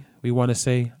Vemley, we want to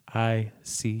say, I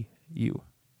see you.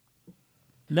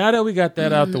 Now that we got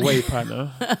that out the way,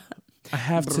 partner, I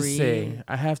have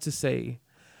to say,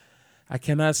 I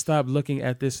cannot stop looking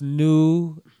at this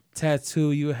new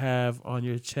tattoo you have on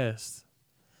your chest.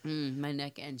 My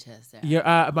neck and chest.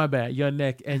 My bad. Your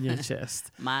neck and your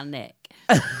chest. My neck.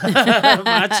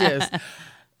 My chest.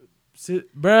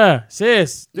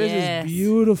 Sis, this Yes. is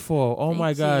beautiful. Oh Thank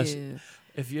my gosh. you.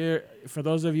 For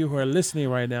those of you who are listening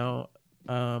right now,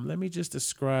 let me just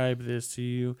describe this to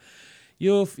you.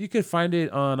 You could find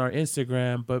it on our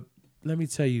Instagram, but let me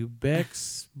tell you,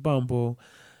 Bex Bumble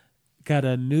got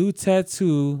a new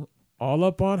tattoo all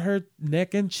up on her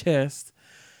neck and chest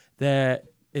that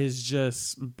is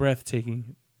just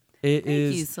breathtaking. Thank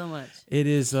you so much. It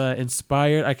is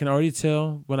inspired. I can already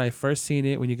tell when I first seen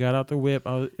it, when you got out the whip,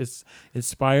 it's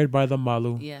inspired by the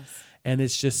Malu. Yes. And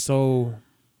it's just so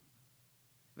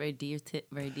Very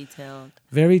detailed.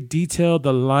 very detailed.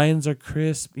 The lines are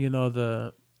crisp. You know,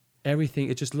 the everything.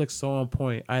 It just looks so on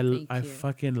point. I you.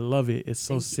 fucking love it. It's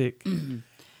so Thank sick.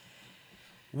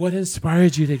 What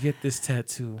inspired you to get this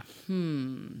tattoo?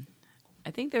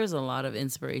 I think there's a lot of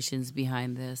inspirations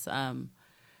behind this.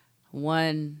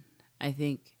 One, I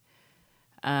think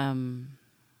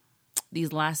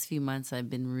these last few months I've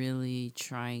been really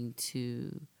trying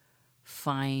to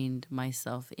find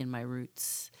myself in my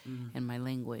roots and my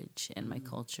language and my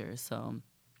culture. So,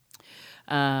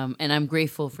 and I'm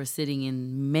grateful for sitting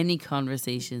in many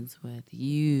conversations with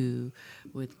you,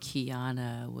 with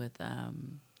Kiana, with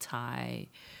Ty,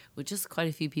 with just quite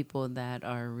a few people that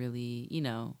are really, you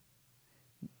know,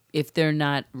 if they're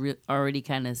not already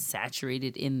kind of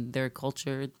saturated in their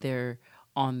culture, they're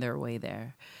on their way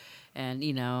there. And,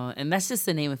 you know, and that's just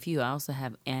to name a few. I also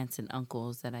have aunts and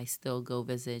uncles that I still go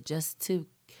visit just to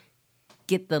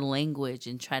get the language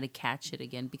and try to catch it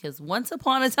again. Because once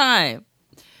upon a time,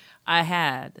 I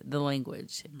had the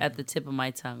language at the tip of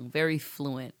my tongue, very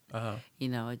fluent. You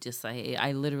know, it just,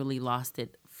 I literally lost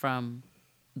it from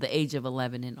the age of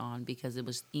 11 and on because it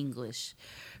was English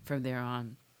from there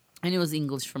on. And it was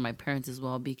English for my parents as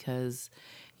well because,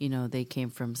 you know, they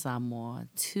came from Samoa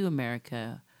to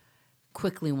America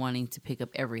quickly wanting to pick up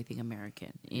everything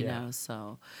American, you know?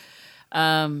 So,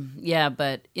 yeah,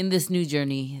 but in this new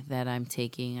journey that I'm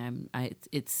taking,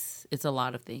 it's a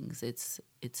lot of things. It's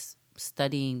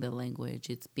studying the language.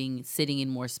 It's sitting in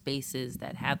more spaces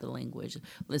that have the language,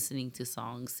 listening to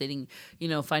songs, you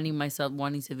know, finding myself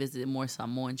wanting to visit more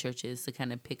Samoan churches to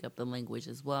kind of pick up the language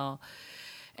as well.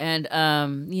 And,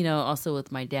 you know, also with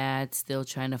my dad still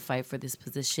trying to fight for this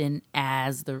position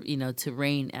as to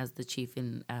reign as the chief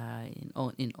in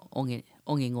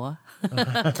Ongenwa.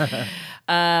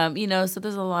 You know, so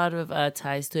there's a lot of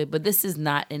ties to it. But this is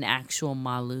not an actual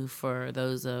Malu for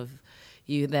those of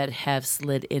you that have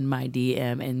slid in my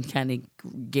DM and kind of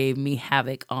gave me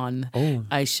havoc on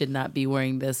I should not be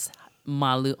wearing this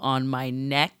Malu on my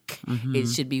neck. It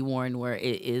should be worn where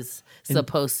it is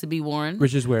supposed to be worn.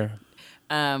 Which is where?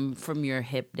 From your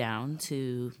hip down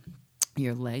to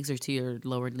your legs or to your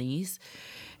lower knees.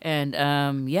 And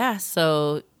yeah,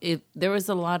 so there was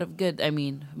a lot of good. I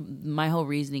mean, my whole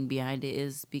reasoning behind it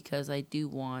is because I do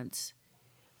want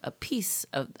a piece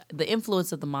of the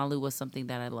influence of the Malu was something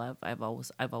that I love. I've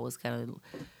always kind of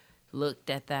looked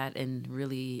at that and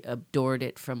really adored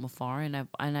it from afar, and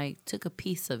I took a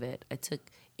piece of it. I took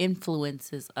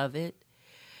influences of it.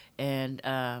 And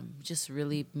just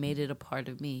really made it a part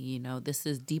of me. You know, this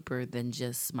is deeper than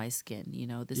just my skin. You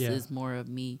know, this is more of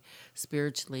me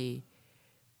spiritually.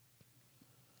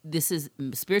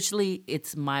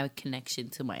 It's my connection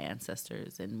to my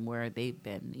ancestors and where they've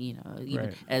been. You know,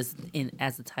 even as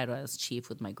the title as chief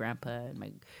with my grandpa and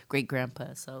my great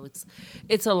grandpa. So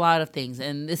it's a lot of things.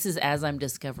 And this is as I'm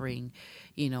discovering,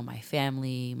 you know, my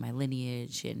family, my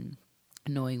lineage, and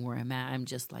knowing where I'm at. I'm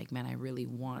just like, man, I really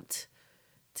want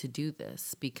to do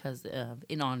this because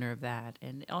in honor of that,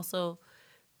 and also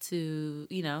to,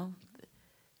 you know,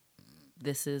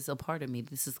 this is a part of me.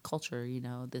 This is culture, you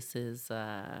know. This is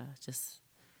just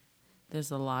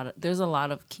there's a lot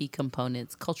of key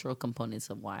components, cultural components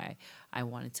of why I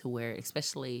wanted to wear it,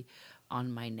 especially on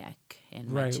my neck and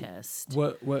my chest.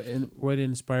 What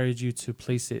inspired you to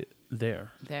place it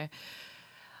there? There,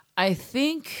 I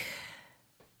think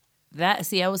that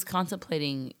I was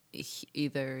contemplating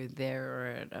either there or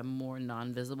at a more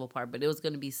non-visible part, but it was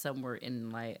going to be somewhere in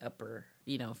my upper,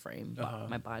 you know, frame,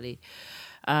 my body.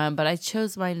 But I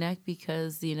chose my neck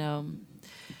because, you know,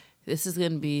 this is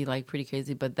going to be like pretty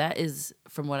crazy, but that is,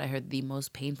 from what I heard, the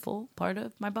most painful part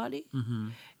of my body.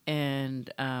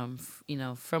 And, you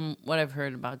know, from what I've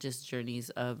heard about just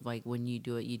journeys of like when you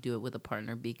do it with a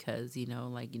partner because, you know,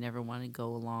 like you never want to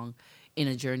go along in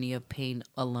a journey of pain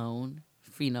alone.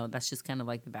 You know, that's just kind of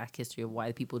like the back history of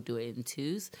why people do it in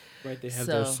twos. Right, they have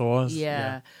their source.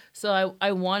 Yeah. So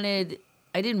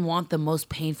I didn't want the most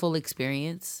painful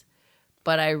experience,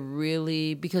 but I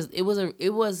really, because it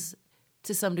was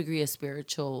to some degree a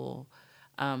spiritual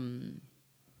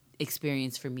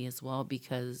experience for me as well,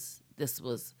 because this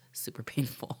was super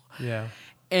painful. Yeah.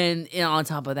 And on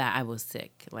top of that, I was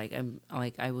sick.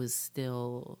 I was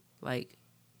still like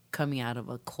coming out of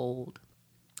a cold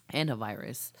and a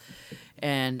virus.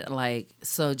 And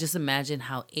so just imagine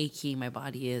how achy my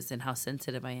body is and how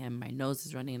sensitive I am. My nose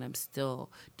is running and I'm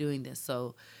still doing this.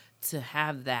 So to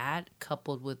have that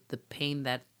coupled with the pain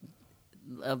the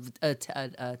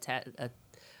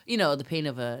pain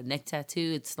of a neck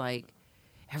tattoo, it's like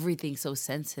everything's so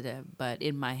sensitive. But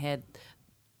in my head,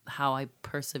 how I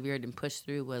persevered and pushed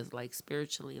through was like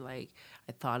spiritually, like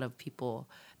I thought of people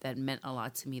that meant a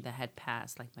lot to me that had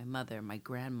passed, like my mother, my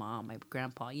grandma, my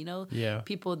grandpa, Yeah.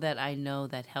 people that I know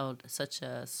that held such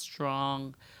a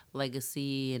strong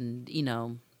legacy and,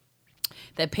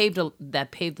 that paved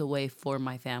the way for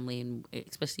my family, and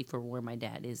especially for where my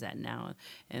dad is at now,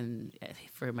 and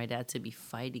for my dad to be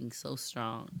fighting so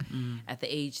strong at the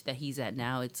age that he's at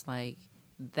now. It's like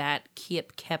that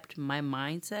kept my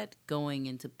mindset going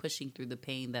into pushing through the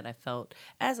pain that I felt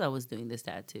as I was doing this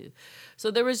tattoo. So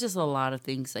there was just a lot of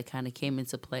things that kind of came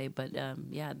into play. But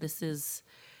this is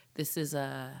it's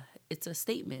a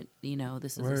statement.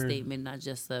 This is Word. a statement not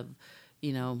just of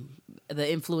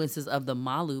the influences of the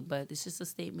Malu, but it's just a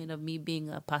statement of me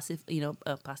being a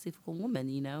Pacifical woman.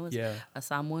 A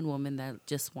Samoan woman that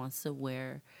just wants to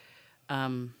wear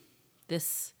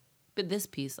this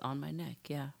piece on my neck.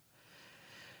 Yeah.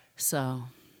 So,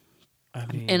 I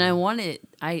mean, and I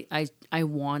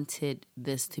wanted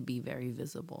this to be very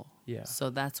visible. Yeah. So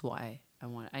that's why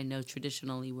I know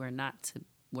traditionally we're not to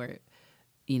wear,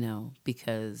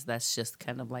 because that's just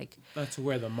kind of like. Not to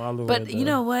wear the malu. But you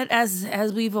know what?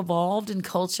 As we've evolved in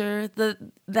culture,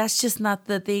 that's just not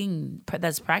the thing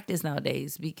that's practiced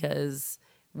nowadays, because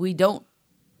we don't,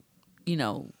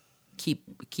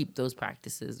 keep those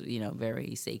practices,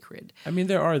 very sacred. I mean,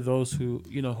 there are those who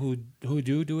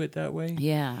do it that way.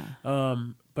 Yeah.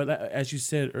 But as you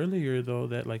said earlier, though,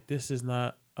 that like this is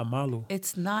not a malu.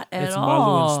 It's not at it's all.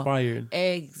 Malu inspired.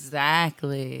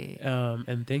 Exactly.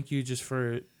 And thank you just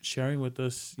for sharing with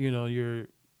us, your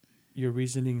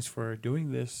reasonings for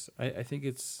doing this. I think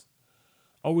it's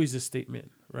always a statement,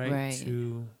 right?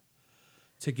 To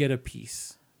get a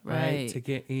piece. Right. To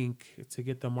get ink, to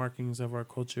get the markings of our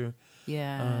culture.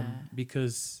 Yeah.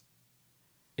 Because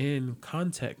in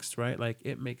context, right, like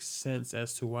it makes sense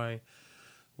as to why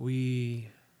we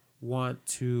want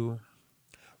to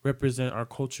represent our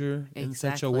culture in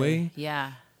such a way.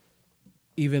 Yeah.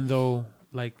 Even though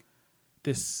like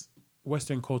this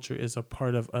Western culture is a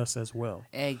part of us as well.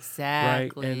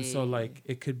 Exactly. Right. And so like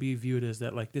it could be viewed as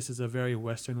that, like this is a very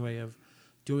Western way of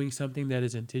doing something that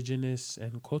is indigenous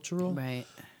and cultural. Right.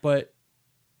 But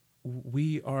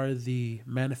we are the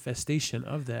manifestation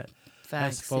of that.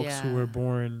 Facts, as folks who were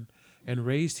born and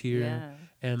raised here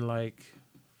and like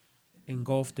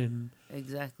engulfed in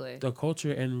exactly the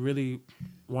culture and really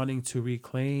wanting to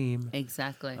reclaim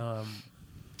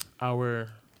our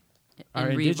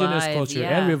indigenous culture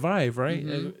and revive, right?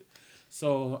 Mm-hmm.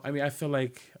 So I mean, I feel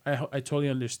like I totally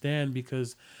understand,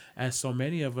 because as so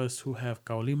many of us who have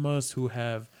kaulimas, who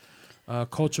have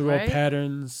cultural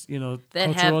patterns, that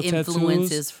cultural have influences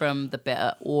tattoos from the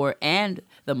Be'a and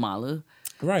the Malu.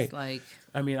 Right. It's like,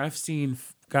 I mean, I've seen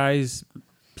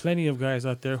plenty of guys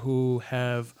out there who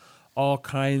have all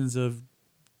kinds of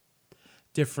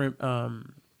different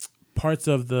parts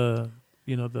of the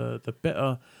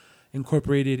Be'a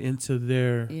incorporated into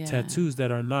their tattoos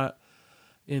that are not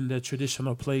in the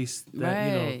traditional place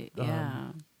that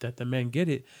that the men get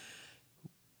it.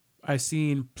 I've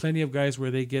seen plenty of guys where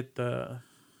they get the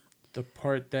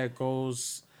part that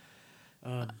goes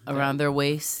around their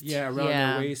waist. Yeah, around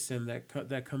their waist, and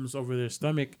that comes over their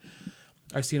stomach.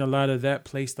 I've seen a lot of that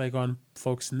placed like on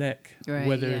folks' neck,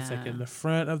 whether it's like in the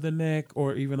front of the neck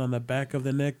or even on the back of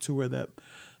the neck, to where the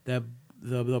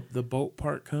boat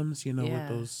part comes, with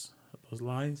those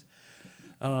lines.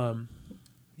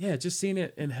 Just seeing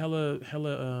it in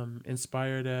hella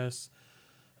inspired ass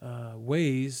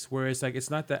ways, where it's like it's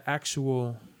not the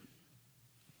actual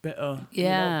Be'a,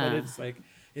 but it's like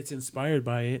it's inspired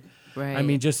by it. Right. I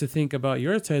mean, just to think about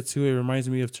your tattoo, it reminds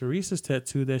me of Teresa's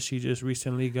tattoo that she just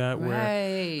recently got,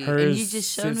 where hers and you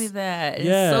just showed me that. It's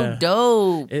yeah, so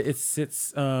dope. It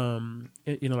sits,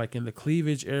 like in the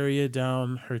cleavage area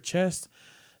down her chest.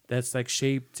 That's like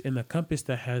shaped in a compass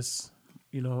that has,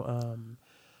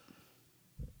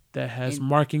 that has And-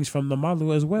 markings from the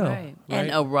Malu as well. Right. And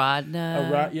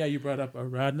Aradna. Yeah, you brought up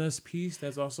Aradna's piece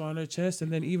that's also on her chest, and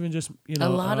then even just A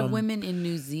lot of women in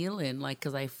New Zealand, like,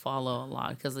 because I follow a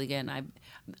lot. Because again,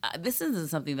 this isn't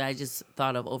something that I just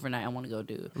thought of overnight. I want to go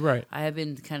do. Right. I have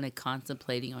been kind of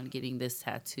contemplating on getting this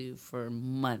tattoo for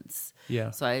months.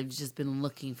 Yeah. So I've just been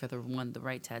looking for the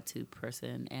right tattoo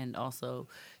person, and also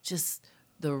just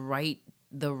the right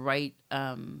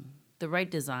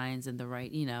designs and the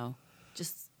right,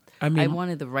 just. I mean, I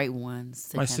wanted the right ones.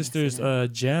 To my kinda sisters, sit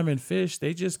in. Jam and Fish,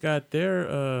 they just got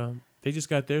their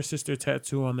sister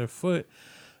tattoo on their foot,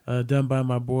 done by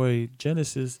my boy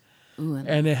Genesis, Ooh,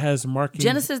 and it has markings.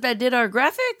 Genesis that did our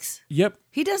graphics. Yep.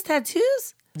 He does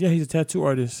tattoos. Yeah, he's a tattoo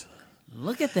artist.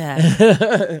 Look at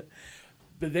that.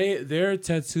 But their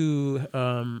tattoo,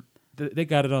 they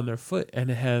got it on their foot, and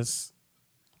it has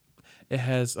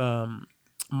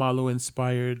Malu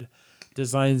inspired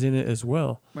designs in it as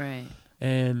well. Right.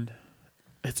 And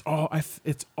it's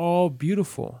all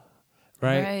beautiful,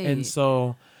 right? And Right.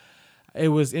 so it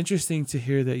was interesting to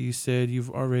hear that you said you've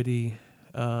already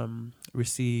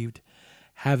received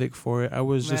Havoc for it. I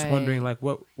was just wondering, Right.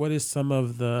 like, what is some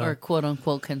of the Or quote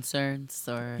unquote concerns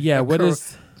or what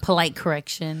is polite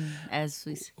correction as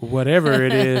we whatever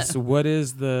it is? what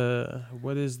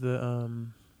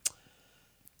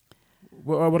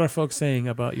are folks saying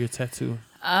about your tattoo?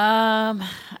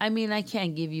 I mean, I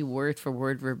can't give you word for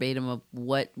word verbatim of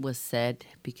what was said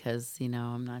because,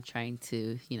 I'm not trying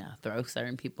to, throw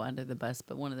certain people under the bus.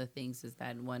 But one of the things is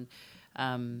that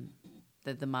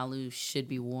that the Malu should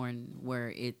be worn where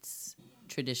it's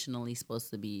traditionally supposed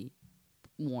to be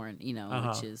worn,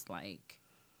 which is like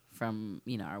from,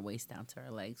 our waist down to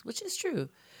our legs, which is true.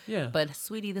 Yeah. But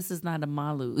sweetie, this is not a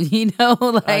Malu,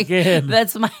 like Again.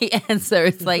 that's my answer.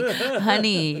 It's like,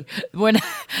 honey,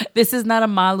 this is not a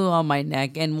Malu on my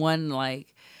neck. And one,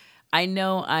 like, I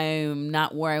know I'm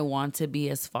not where I want to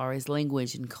be as far as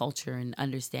language and culture and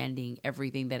understanding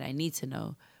everything that I need to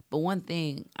know. But one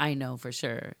thing I know for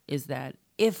sure is that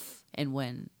if and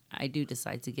when I do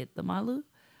decide to get the Malu,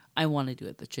 I want to do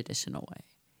it the traditional way.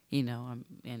 And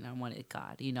I want it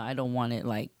God. I don't want it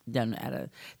like done at a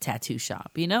tattoo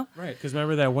shop. Right, because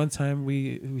remember that one time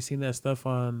we seen that stuff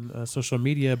on social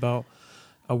media about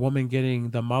a woman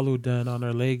getting the Malu done on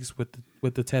her legs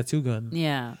with the tattoo gun.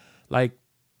 Yeah. Like,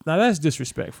 now that's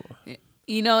disrespectful.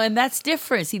 And that's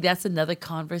different. See, that's another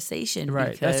conversation.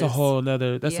 Right, that's a whole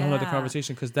nother Yeah.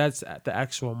 conversation because that's the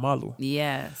actual Malu.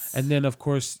 Yes. And then, of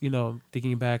course,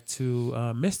 thinking back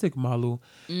to Mystic Malu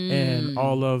and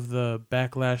all of the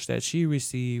backlash that she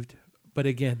received. But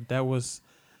again, that's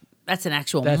an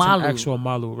actual that's Malu. an actual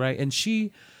Malu, right? And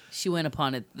she went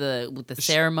upon it with the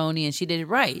ceremony, and she did it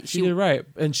right. She did it right,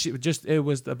 and it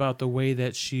was about the way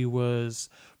that she was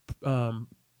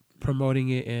promoting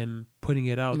it and putting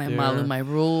it out my there. Malu, my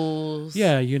rules.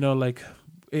 Yeah, like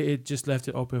it just left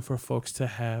it open for folks to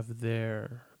have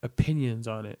their opinions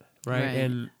on it, right?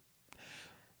 And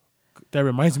that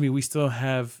reminds me, we still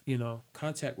have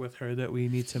contact with her that we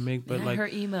need to make, but her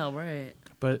email, right?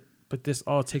 But this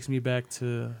all takes me back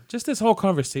to just this whole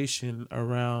conversation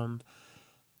around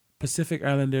Pacific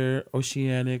Islander,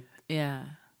 Oceanic,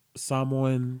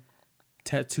 Samoan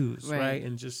tattoos, right?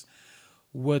 And just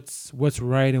what's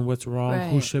right and what's wrong,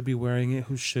 who should be wearing it,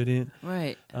 who shouldn't,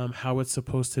 right? How it's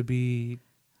supposed to be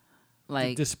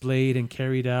like displayed and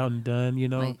carried out and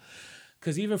done,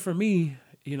 because even for me,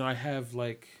 I have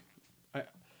I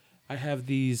have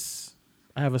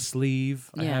a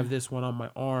sleeve, I have this one on my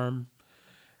arm,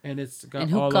 and it's got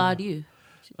and who all got of, you?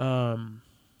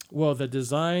 Well, the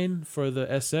design for the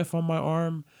SF on my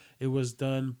arm, it was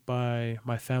done by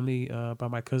my family, by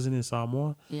my cousin in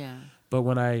Samoa. Yeah. But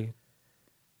when I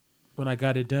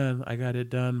got it done, I got it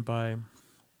done by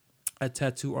a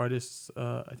tattoo artist,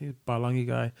 I think Balangi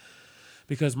guy,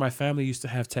 because my family used to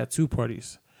have tattoo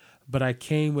parties. But I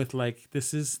came with like,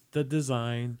 this is the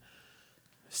design,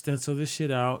 stencil this shit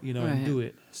out, and do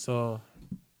it. So,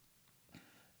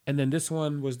 and then this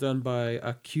one was done by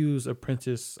a Q's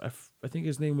apprentice. I think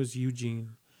his name was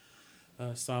Eugene,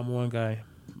 Samoan guy.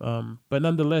 But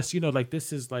nonetheless, like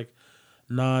this is like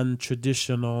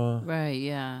non-traditional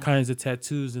kinds of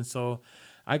tattoos, and so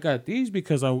I got these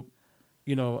because I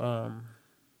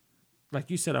like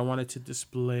you said, I wanted to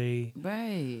display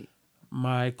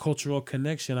my cultural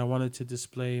connection. I wanted to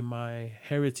display my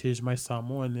heritage, my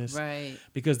Samoanness,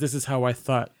 because this is how I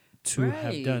thought to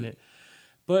have done it.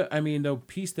 But I mean, the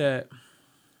piece that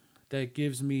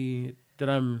gives me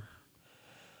that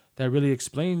really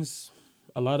explains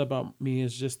a lot about me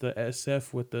is just the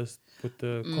SF with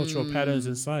the cultural patterns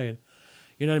inside.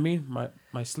 You know what I mean?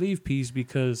 My sleeve piece,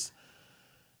 because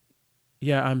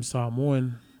I'm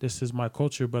Samoan, this is my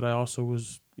culture, but I also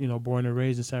was, born and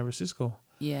raised in San Francisco.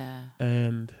 Yeah.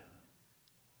 And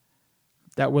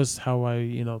that was how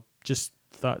I, just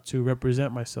thought to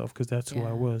represent myself, because that's who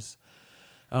I was.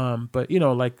 But,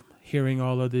 like hearing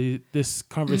all of this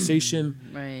conversation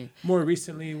right. more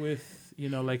recently with,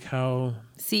 like how.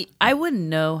 See, I wouldn't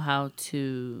know how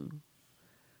to.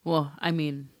 Well, I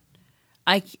mean,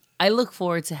 I look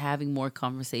forward to having more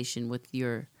conversation with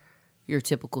your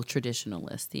typical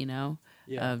traditionalist,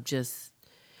 of just,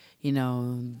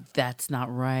 that's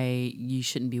not right. You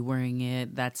shouldn't be wearing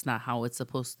it. That's not how it's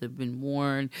supposed to have been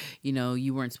worn.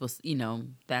 You weren't supposed to,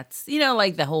 that's,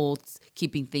 like the whole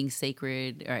keeping things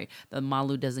sacred. All right. The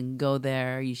malu doesn't go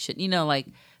there. You should, like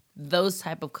those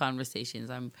type of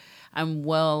conversations. I'm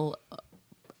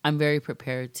very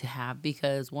prepared to have,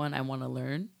 because one, I want to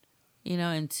learn,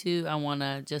 and two, I want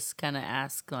to just kind of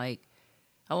ask like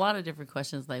a lot of different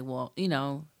questions, like, well,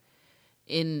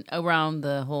 in around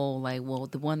the whole, like, well,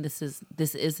 this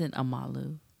isn't a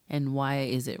malu, and why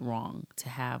is it wrong to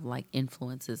have like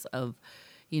influences of,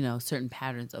 certain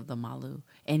patterns of the malu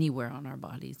anywhere on our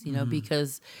bodies,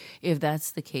 because if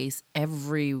that's the case,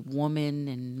 every woman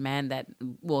and man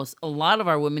a lot of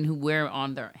our women who wear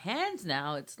on their hands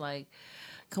now, it's like,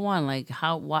 come on, like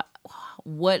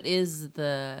where does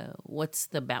the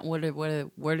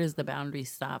boundary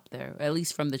stop there? At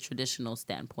least from the traditional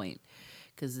standpoint,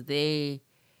 because they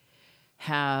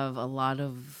have a lot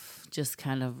of just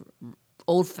kind of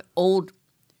old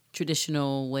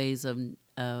traditional ways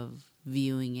of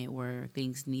viewing it, where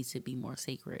things need to be more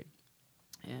sacred.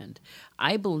 And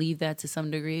I believe that to some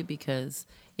degree, because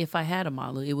if I had a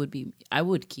malu, I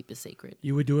would keep it sacred.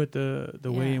 You would do it the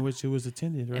way in which it was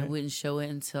attended, right? I wouldn't show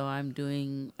it until I'm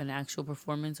doing an actual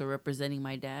performance or representing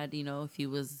my dad. If he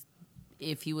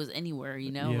was anywhere,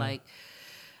 like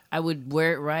I would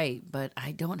wear it right. But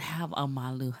I don't have a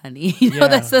malu, honey.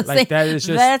 That's the like thing. that is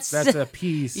just that's a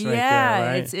piece. Right there,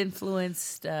 right? It's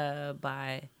influenced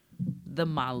by the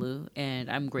malu,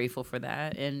 and I'm grateful for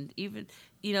that. And even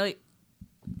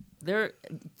there,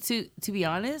 to be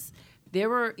honest, there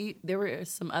were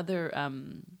some other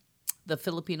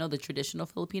the traditional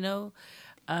Filipino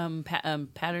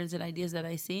patterns and ideas that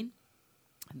I seen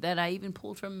that I even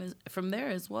pulled from there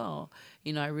as well.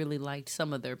 I really liked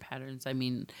some of their patterns. I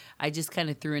mean, I just kind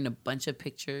of threw in a bunch of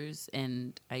pictures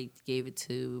and I gave it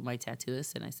to my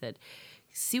tattooist and I said,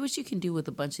 see what you can do with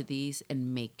a bunch of these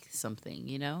and make something,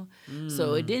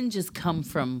 So it didn't just come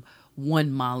from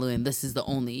one malu and this is the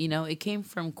only, it came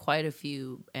from quite a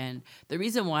few. And the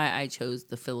reason why I chose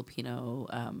the Filipino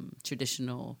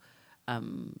traditional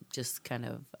just kind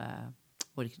of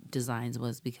designs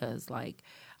was because, like,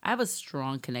 I have a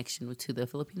strong connection to the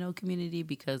Filipino community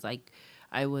because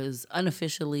I was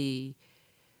unofficially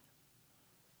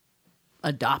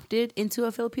adopted into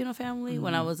a Filipino family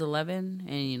when I was 11.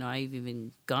 And, I've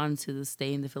even gone to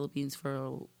stay in the Philippines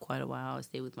for quite a while. I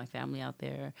stayed with my family out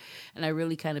there. And I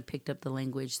really kind of picked up the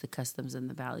language, the customs, and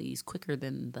the values quicker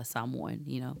than the Samoan,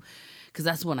 because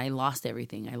that's when I lost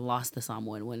everything. I lost the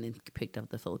Samoan when I picked up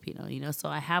the Filipino, So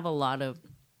I have a lot of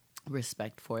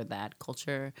respect for that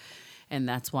culture. And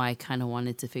that's why I kind of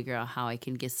wanted to figure out how I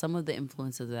can get some of the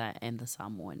influences of that and the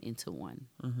Samoan into one.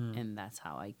 And that's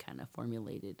how I kind of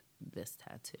formulated this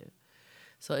tattoo.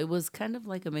 So it was kind of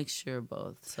like a mixture of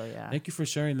both. So yeah. Thank you for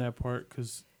sharing that part,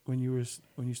 because when you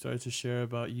started to share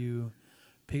about you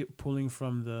pulling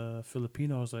from the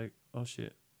Filipino, I was like, oh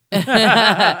shit.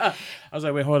 I was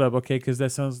like, wait, hold up, okay, because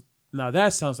that sounds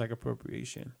like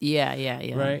appropriation. Yeah.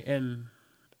 Right, and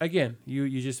again,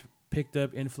 you just picked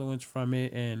up influence from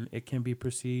it, and it can be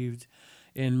perceived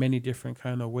in many different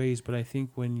kind of ways. But I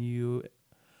think when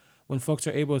folks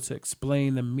are able to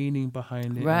explain the meaning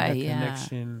behind it, right, and the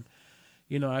connection,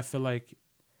 I feel like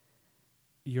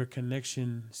your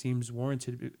connection seems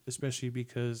warranted, especially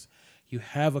because you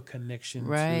have a connection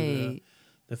to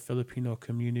the Filipino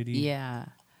community. Yeah.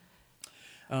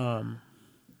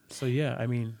 So yeah, I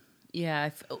mean. Yeah,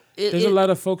 there's a lot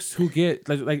of folks who get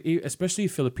like especially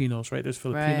Filipinos, right? There's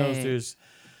Filipinos. Right. There's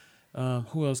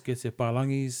who else gets it?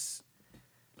 Balangis,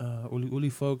 uli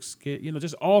folks get,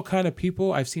 just all kind of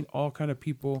people. I've seen all kind of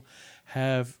people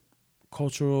have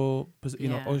cultural,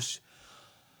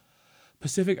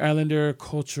 Pacific Islander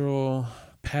cultural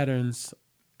patterns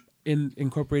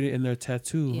incorporated in their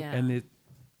tattoo, and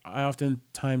I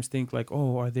oftentimes think like,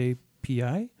 oh, are they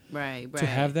PI? Right. To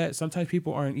have that. Sometimes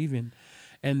people aren't even.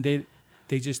 And they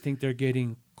just think they're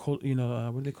getting, what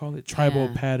do they call it? Tribal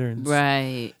patterns.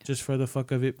 Right. Just for the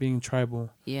fuck of it being tribal.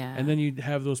 Yeah. And then you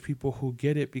have those people who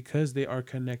get it because they are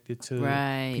connected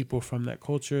to people from that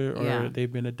culture, or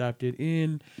they've been adopted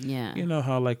in. Yeah. You know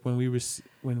how like when we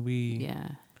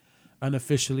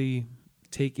unofficially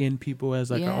take in people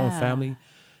as like our own Yeah. family,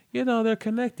 you know, they're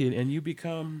connected and you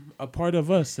become a part of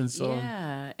us. And so,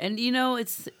 Yeah, and you know,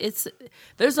 it's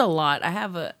there's a lot. I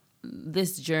have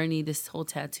this journey, this whole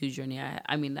tattoo journey.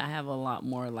 I mean, I have a lot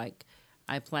more. Like,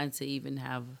 I plan to even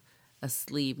have a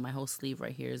sleeve. My whole sleeve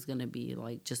right here is gonna be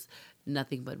like just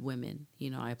nothing but women. You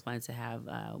know, I plan to have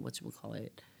whatchamacallit,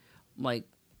 like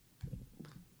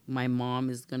my mom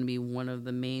is gonna be one of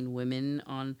the main women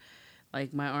on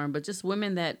like my arm, but just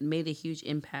women that made a huge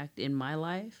impact in my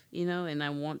life, you know, and I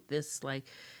want this like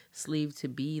sleeve to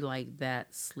be like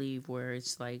that sleeve where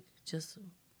it's like just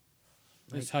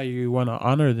that's how you want to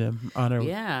honor them, honor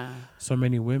yeah. so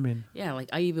many women. Yeah, like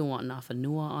I even want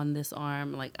Nafanua on this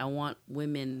arm. Like I want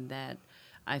women that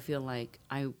I feel like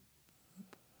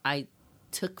I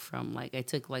took from. Like I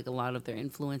took like a lot of their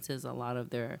influences, a lot of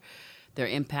their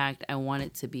impact. I want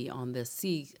it to be on this.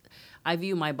 See, I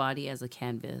view my body as a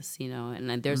canvas, you know, and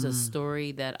then there's a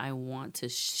story that I want to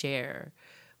share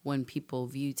when people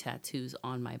view tattoos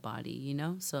on my body, you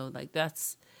know? So like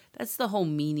that's the whole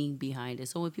meaning behind it.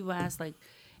 So when people ask like,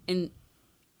 and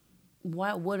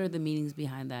what are the meanings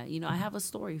behind that? You know, I have a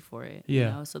story for it. Yeah.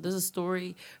 You know? So there's a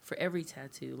story for every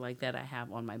tattoo like that I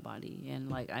have on my body. And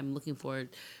like I'm looking forward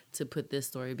to put this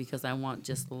story because I want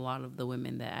just a lot of the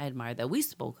women that I admire that we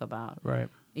spoke about. Right.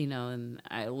 You know, and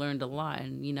I learned a lot,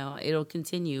 and you know, it'll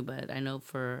continue, but I know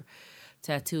for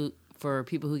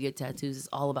people who get tattoos, it's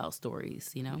all about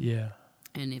stories, you know? Yeah.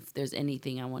 And if there's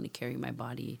anything I want to carry my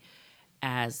body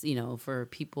as, you know, for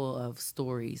people of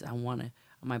stories, I want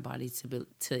my body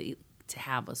to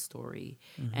have a story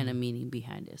and a meaning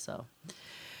behind it. So,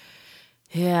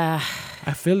 yeah.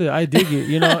 I feel it. I dig it,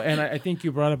 you know, and I think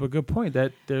you brought up a good point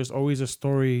that there's always a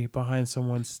story behind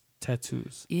someone's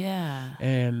tattoos. Yeah.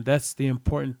 And that's the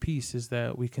important piece is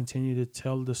that we continue to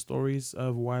tell the stories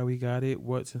of why we got it,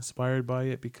 what's inspired by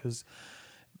it, because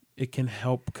it can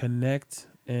help connect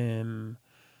and,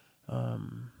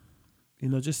 you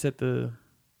know, just set the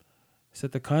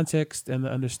context and the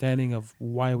understanding of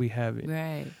why we have it.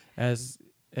 Right.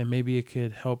 And maybe it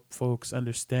could help folks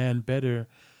understand better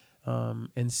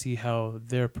and see how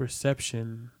their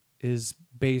perception is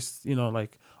based, you know,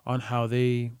 like on how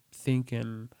they think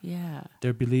and Yeah.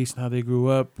 their beliefs and how they grew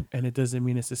up. And it doesn't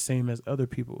mean it's the same as other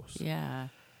people's. Yeah.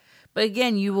 But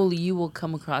again, you will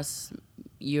come across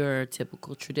your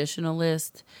typical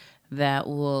traditionalist that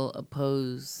will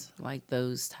oppose like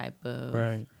those type of,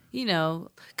 Right. you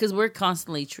know, because we're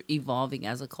constantly evolving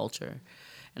as a culture.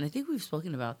 And I think we've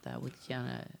spoken about that with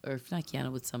Kiana, or if not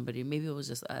Kiana, with somebody. Maybe it was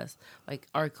just us. Like,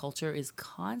 our culture is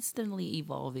constantly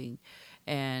evolving.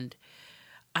 And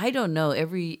I don't know,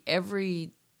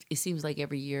 it seems like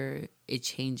every year it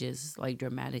changes, like,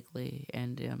 dramatically.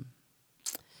 And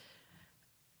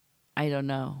I don't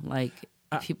know. Like,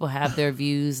 people have their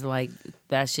views, like,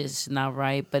 that's just not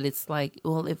right. But it's like,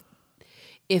 well,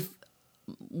 if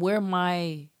where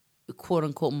my quote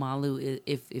unquote malu,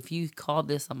 if you call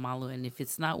this a malu and if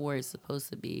it's not where it's supposed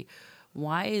to be,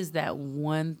 why is that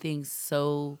one thing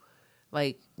so,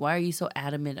 like, why are you so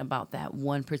adamant about that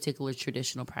one particular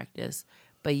traditional practice,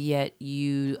 but yet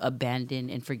you abandon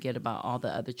and forget about all the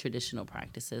other traditional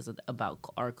practices about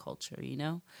our culture, you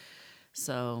know?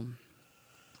 So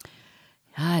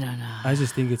I don't know. I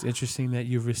just think it's interesting that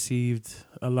you've received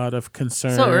a lot of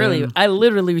concern. So early. I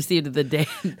literally received it the day,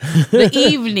 the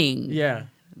evening. Yeah.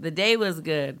 The day was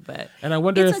good, but And I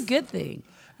wonder it's if a good thing.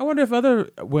 I wonder if the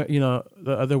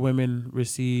other women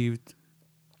received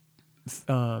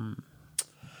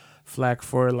flack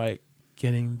for like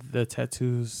getting the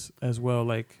tattoos as well.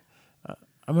 Like,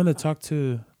 I want to talk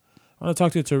to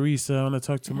Teresa. I want to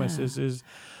talk to my sisters.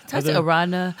 Talk to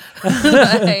Arana.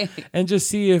 And just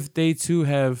see if they too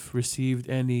have received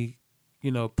any,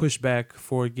 you know, pushback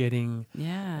for getting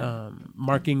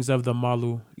markings of the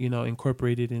malu, you know,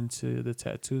 incorporated into the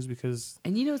tattoos. Because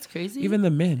And you know what's crazy? even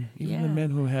the men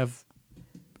who have,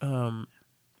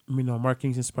 you know,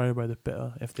 markings inspired by the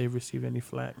pea, if they've received any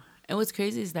flack. And what's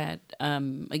crazy is that,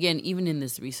 again, even in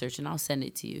this research, and I'll send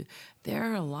it to you, there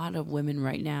are a lot of women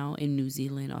right now in New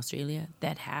Zealand, Australia,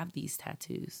 that have these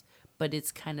tattoos, but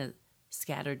it's kind of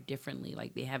scattered differently.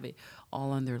 Like they have it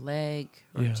all on their leg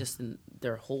or just in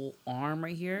their whole arm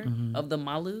right here of the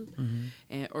malu,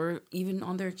 and, or even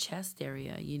on their chest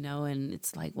area, you know, and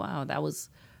it's like, wow, that was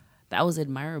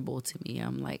admirable to me.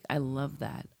 I'm like, I love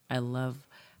that. I love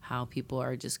how people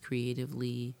are just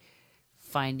creatively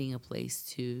finding a place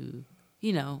to,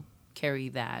 you know, carry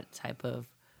that type of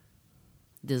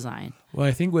design. Well,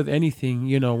 I think with anything,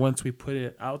 you know, once we put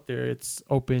it out there, it's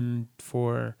open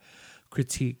for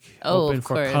critique, open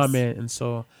for comment. And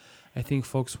so I think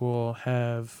folks will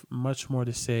have much more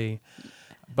to say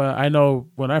But I know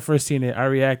when I first seen it, I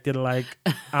reacted like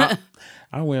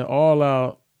I went all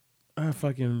out. I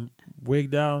fucking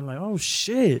wigged out like, oh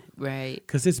shit, Right.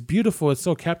 because it's beautiful. It's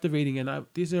so captivating, and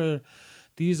these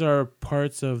are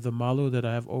parts of the Malu that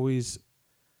I have always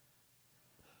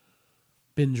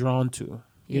been drawn to.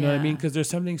 You know what I mean? Yeah. Because there's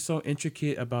something so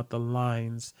intricate about the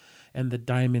lines and the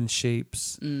diamond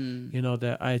shapes. You know,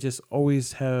 that I just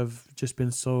always have just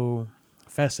been so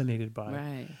fascinated by.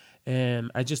 Right.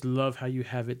 And I just love how you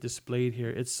have it displayed here.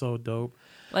 It's so dope.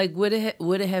 Like, would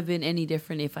it have been any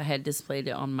different if I had displayed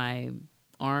it on my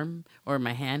arm or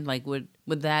my hand? Like, would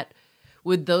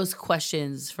those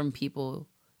questions from people,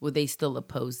 would they still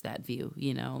oppose that view?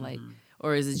 You know, like,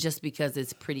 or is it just because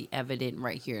it's pretty evident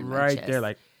right here in my Right chest? there,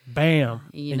 like bam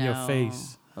You in your know,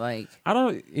 face. Like, I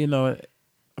don't,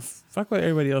 fuck what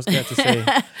everybody else got to say.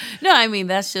 no, I mean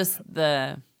that's just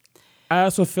the. I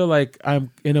also feel like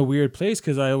I'm in a weird place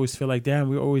because I always feel like, damn,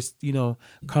 we're always,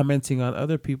 commenting on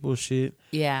other people's shit.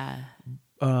 Yeah.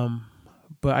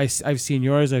 But I've seen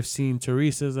yours, I've seen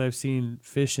Teresa's, I've seen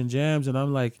Fish and Jams, and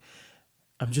I'm like,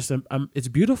 it's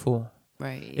beautiful.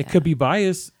 Right. It could be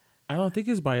biased. I don't think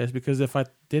it's biased because if I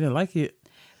didn't like it,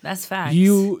 That's facts.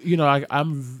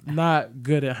 I'm not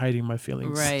good at hiding my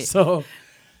feelings. Right. So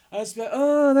I was like,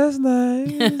 oh, that's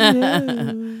nice.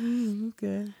 Yeah.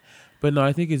 Okay. But no,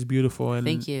 I think it's beautiful. And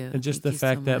Thank you. And just Thank the you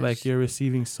fact so that much. like you're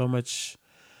receiving so much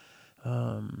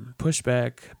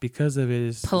pushback because of it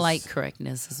is Polite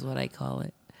correctness is what I call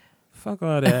it. fuck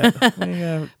all that. We ain't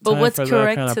got But time what's for that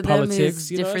correct kind of to them politics,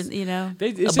 is you know? different,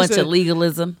 It's a just bunch of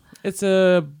legalism. It's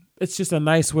just a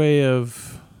nice way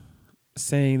of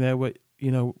saying that what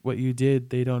you did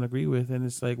they don't agree with, and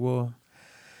it's like, well,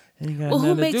 it ain't got Well, who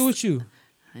nothing to do makes- with you.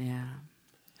 Yeah.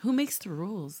 Who makes the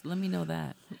rules? Let me know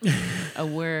that.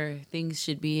 Where things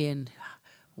should be and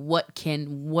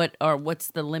what's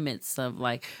the limits of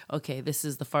like, okay, this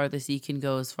is the farthest you can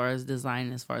go as far as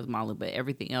design, as far as Malu, but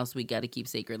everything else we got to keep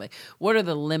sacred. Like, what are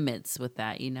the limits with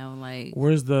that? Like,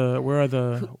 Where's the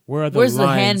where's lines? the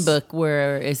handbook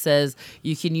where it says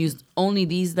you can use only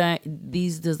these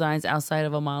designs outside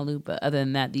of a Malu, but other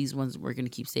than that, these ones we're going to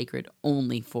keep sacred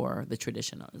only for the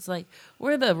traditional. It's like,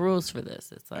 where are the rules for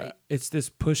this? It's like, It's this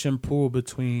push and pull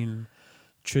between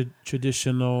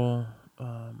traditional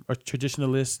or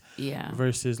traditionalists yeah,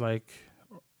 versus like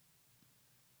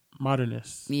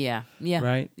modernists. yeah, yeah,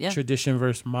 Right? yeah. Tradition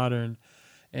versus modern.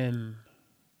 And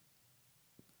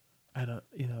I don't,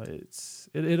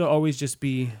 it'll always just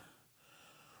be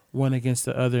one against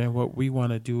the other. And what we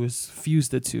want to do is fuse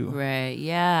the two. Right.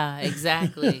 Yeah,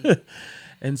 exactly.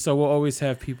 And so we'll always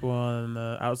have people on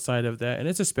outside of that. And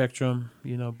it's a spectrum,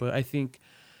 but I think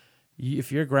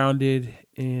if you're grounded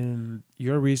in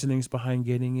your reasonings behind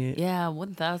getting it, Yeah,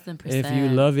 1,000%. if you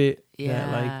love it,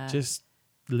 Yeah. like just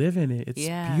live in it. It's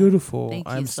Yeah. beautiful. Thank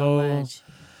you I'm so much.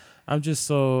 I'm just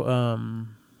so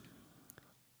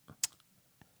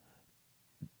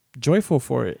joyful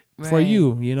for it, for Right.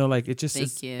 you. Like it just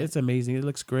Thank you. it's amazing. It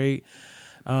looks great.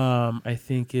 I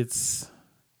think it's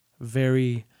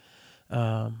very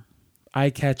eye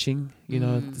catching.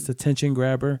 It's a attention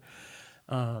grabber.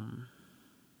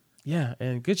 Yeah,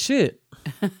 and good shit.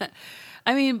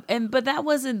 I mean, but that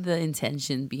wasn't the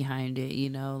intention behind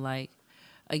it, like,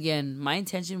 again, my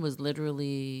intention was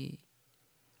literally,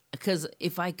 because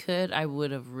if I could, I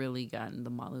would have really gotten the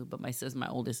Malu, but my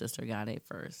older sister got it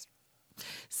first.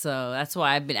 So that's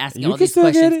why I've been asking You all can these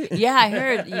still get questions. it. Yeah, I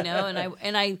heard, and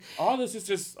I All your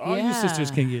sisters Yeah.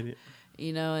 can get it.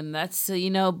 and that's,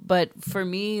 but for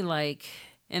me, like,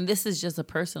 and this is just a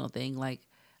personal thing, like,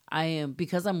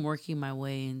 because I'm working my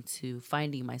way into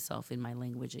finding myself in my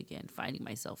language again, finding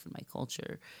myself in my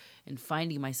culture, and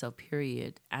finding myself,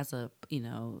 period, as a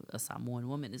Samoan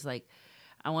woman. It's like,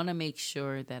 I want to make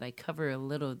sure that I cover a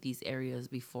little of these areas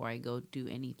before I go do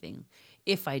anything,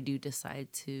 if I do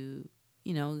decide to,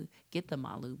 get the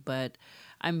Malu. But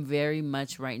I'm very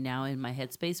much right now in my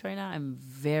headspace right now. I'm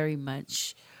very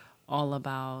much all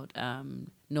about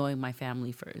knowing my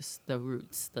family first, the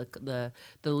roots, the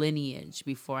lineage,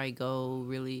 before I go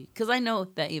really, because I know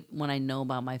that when I know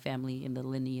about my family and the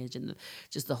lineage and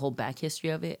just the whole back history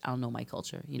of it, I'll know my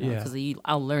culture, Yeah. because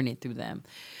I'll learn it through them.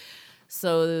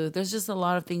 So there's just a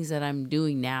lot of things that I'm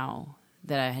doing now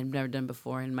that I had never done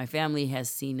before, and my family has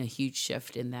seen a huge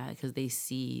shift in that because they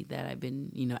see that I've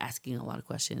been, asking a lot of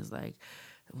questions like,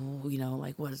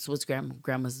 like what's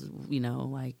grandma's,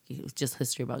 like just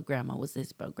history about grandma, what's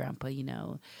this about grandpa,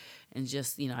 and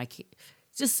just,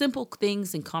 just simple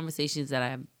things and conversations that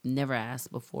I've never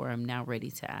asked before. I'm now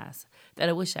ready to ask that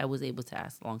I wish I was able to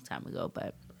ask a long time ago,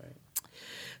 but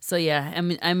So yeah,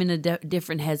 I'm in a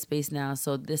different headspace now.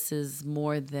 So this is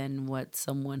more than what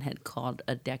someone had called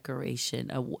a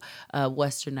decoration, a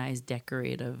westernized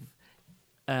decorative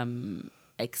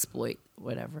exploit,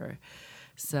 whatever.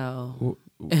 So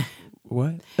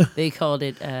What? they called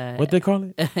it What they call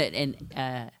it?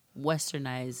 an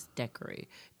westernized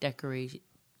decoration,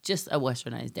 just a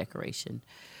westernized decoration.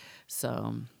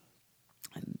 So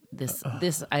this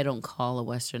I don't call a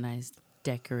westernized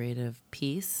decorative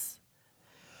piece.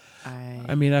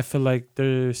 I mean, I feel like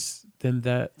they're saying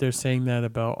that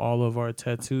about all of our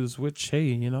tattoos, which, hey,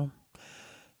 you know,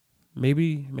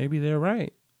 maybe they're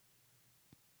right,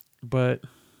 but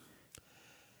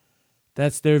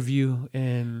that's their view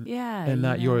and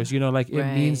not yours. You know, like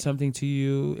it means something to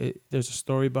you. There's a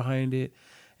story behind it,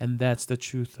 and that's the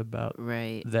truth about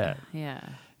that. Yeah.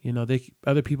 You know,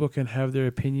 other people can have their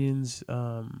opinions,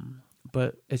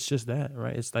 but it's just that,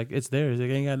 right? It's like it's theirs.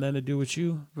 It ain't got nothing to do with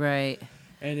you, right?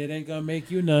 And it ain't gonna make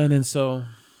you none. And so,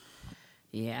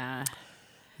 yeah,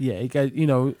 you got, you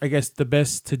know, I guess the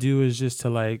best to do is just to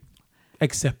like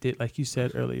accept it, like you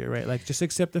said earlier, right? Like just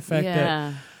accept the fact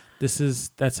that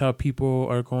that's how people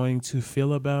are going to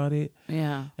feel about it.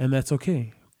 Yeah, and that's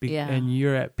okay. And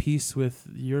you're at peace with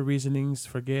your reasonings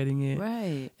for getting it,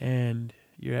 right? And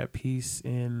you're at peace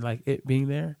in like it being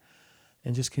there,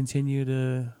 and just continue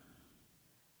to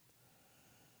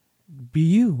be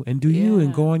you and do you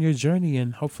and go on your journey,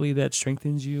 and hopefully that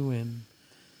strengthens you and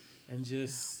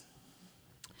just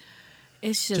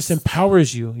it's just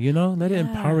empowers you, you know. Let it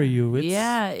empower you.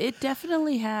 It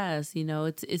definitely has, you know.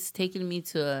 It's taken me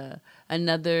to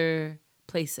another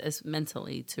place as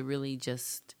mentally to really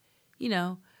just, you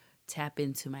know, tap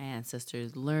into my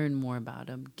ancestors, learn more about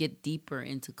them, get deeper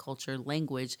into culture,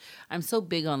 language. I'm so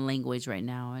big on language right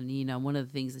now. And, you know, one of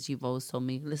the things that you've always told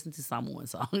me, listen to Samoan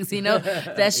songs, you know,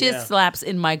 that shit slaps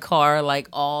in my car like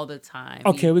all the time.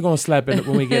 Okay, we're going to slap it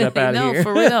when we get up out of here. No,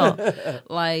 for real.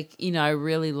 Like, you know, I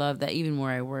really love that. Even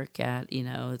where I work at, you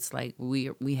know, it's like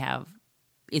we have,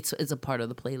 it's a part of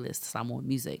the playlist, Samoan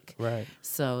music. Right.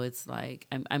 So it's like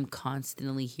I'm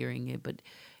constantly hearing it, but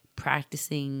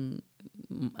practicing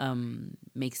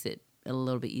makes it a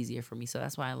little bit easier for me. So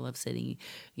that's why I love sitting,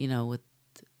 you know, with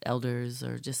elders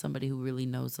or just somebody who really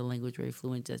knows the language very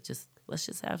fluent. Let's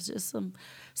just have just some,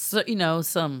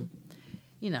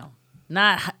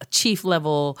 not chief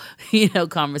level, you know,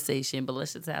 conversation, but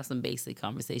let's just have some basic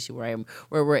conversation where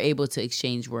we're able to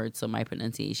exchange words so my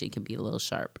pronunciation can be a little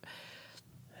sharp.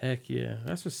 Heck yeah,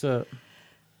 that's what's up.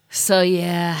 So,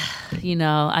 yeah, you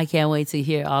know, I can't wait to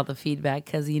hear all the feedback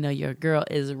because, you know, your girl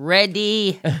is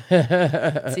ready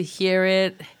to hear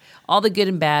it. All the good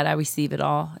and bad, I receive it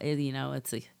all. You know,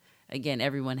 again,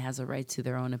 everyone has a right to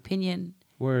their own opinion.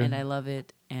 Word. And I love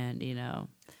it. And, you know.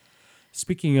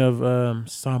 Speaking of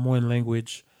Samoan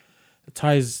language,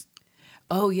 Ty's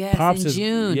Oh, yes, Pops in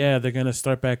June. Yeah, they're going to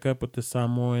start back up with the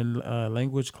Samoan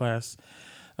language class.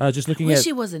 Just looking I wish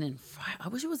it wasn't I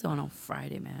wish it was on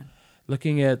Friday, man.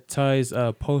 Looking at Ty's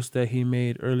post that he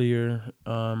made earlier,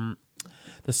 the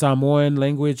Samoan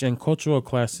language and cultural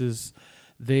classes,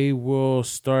 they will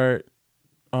start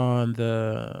on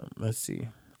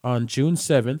on June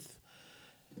 7th,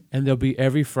 and they'll be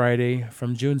every Friday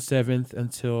from June 7th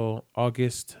until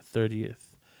August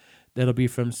 30th. That'll be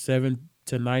from 7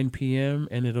 to 9 p.m.,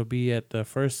 and it'll be at the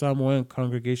First Samoan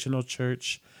Congregational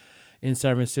Church in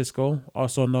San Francisco,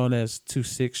 also known as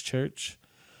 26 Church.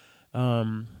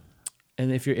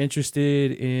 And if you're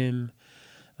interested in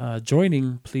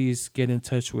joining, please get in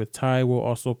touch with Ty. We'll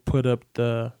also put up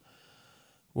the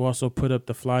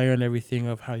flyer and everything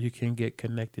of how you can get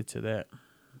connected to that.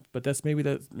 But maybe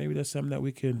that's something that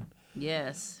we can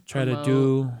try to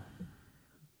do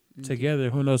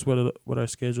together. Who knows what our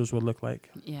schedules will look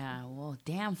like? Yeah, well,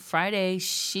 damn, Friday,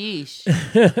 sheesh.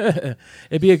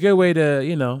 It'd be a good way to,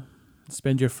 you know,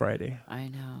 spend your Friday. I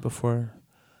know. Before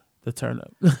the turn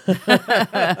up.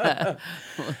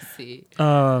 We'll see.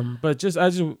 But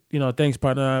thanks,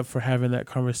 partner, for having that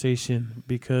conversation,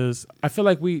 because I feel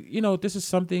like this is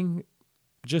something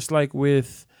just like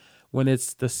with when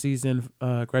it's the season,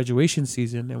 graduation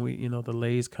season, and the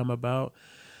lays come about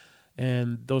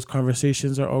and those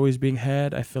conversations are always being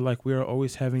had. I feel like we are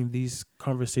always having these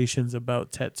conversations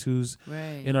about tattoos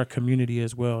in our community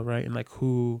as well. Right. And like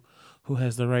who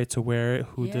has the right to wear it,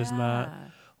 who does not,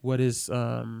 what is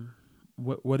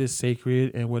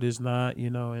sacred and what is not,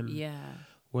 and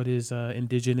what is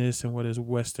indigenous and what is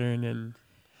Western. And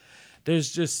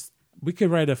we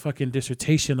could write a fucking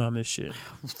dissertation on this shit.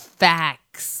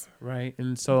 Facts. Right.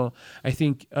 And so I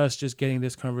think us just getting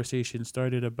this conversation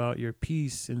started about your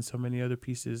piece and so many other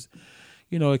pieces,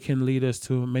 it can lead us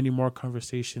to many more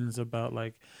conversations about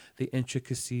like the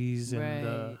intricacies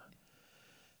and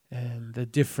the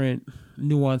different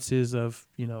nuances of,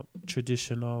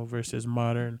 traditional versus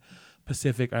modern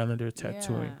Pacific Islander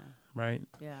tattooing, right?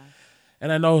 Yeah.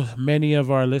 And I know many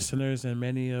of our listeners and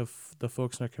many of the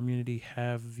folks in our community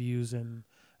have views and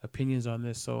opinions on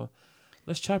this. So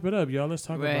let's chop it up, y'all. Let's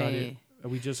talk about it.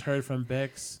 We just heard from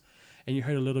Bex, and you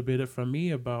heard a little bit from me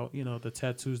about, the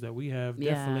tattoos that we have.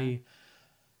 Yeah. Definitely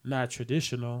not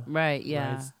traditional. Right, yeah.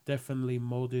 Right? It's definitely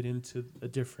molded into a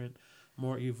different,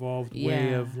 more evolved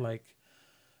way of like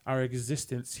our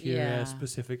existence here as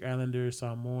Pacific Islanders,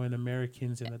 Samoan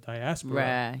Americans in the diaspora.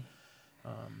 Right.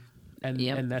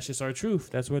 And that's just our truth.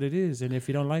 That's what it is. And if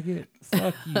you don't like it,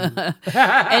 fuck you.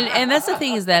 and that's the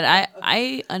thing is that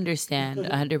I understand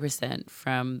 100%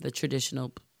 from the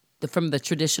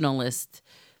traditionalist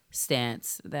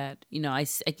stance that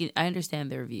I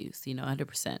understand their views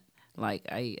 100%. Like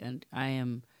I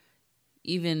am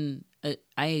even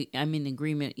I'm in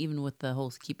agreement even with the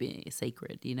whole keeping it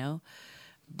sacred,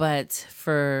 But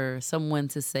for someone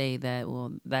to say that,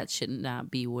 well, that should not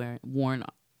be worn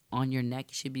on your neck,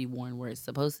 it should be worn where it's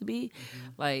supposed to be.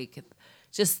 Like,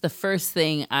 just the first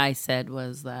thing I said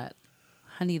was that,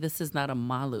 honey, this is not a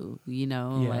malu,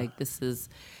 like this is,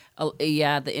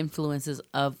 the influences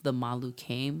of the malu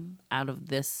came out of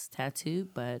this tattoo,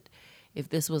 but if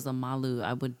this was a malu,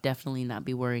 I would definitely not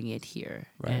be wearing it here.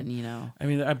 Right. And, I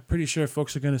mean, I'm pretty sure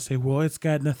folks are going to say, well, it's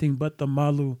got nothing but the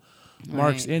malu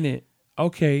marks in it.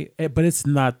 Okay, but it's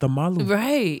not the malu.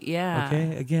 Right, yeah.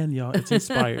 Okay, again, y'all, it's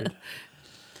inspired.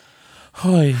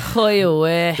 Hoi.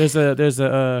 Hoi. There's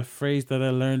a phrase that I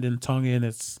learned in Tongan.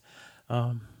 It's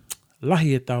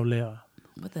lahi e taulea.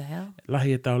 What the hell?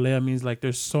 Lahi e taulea means like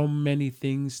there's so many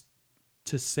things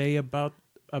to say about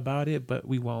it, but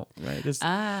we won't, right? There's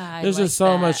just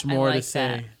so much more to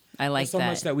say. I like that. So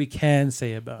much that we can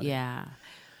say about it. Yeah.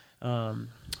 But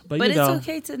it's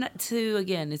okay to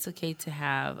again, it's okay to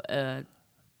have a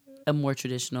more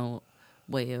traditional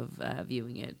way of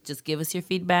viewing it. Just give us your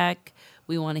feedback.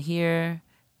 We want to hear,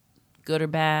 good or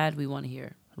bad. We want to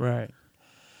hear. Right.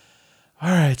 All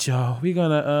right, y'all. We're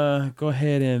gonna go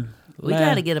ahead and we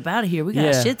gotta get up out of here. We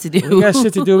got shit to do. We got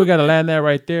shit to do. We gotta land that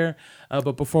right there.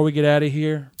 But before we get out of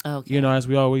here, as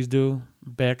we always do,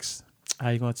 Bex, how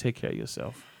you gonna take care of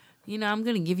yourself? I'm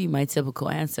gonna give you my typical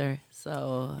answer.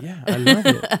 So yeah, I love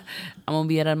it. I'm gonna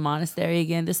be at a monastery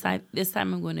again. This time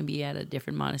I'm going to be at a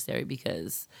different monastery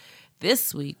because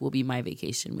this week will be my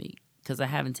vacation week. Because I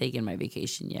haven't taken my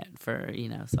vacation yet for,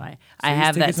 so I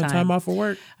have that time. Some time off of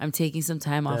work? I'm taking some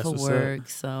time off of work.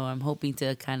 So I'm hoping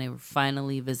to kind of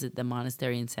finally visit the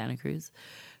monastery in Santa Cruz.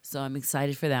 So I'm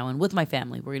excited for that one with my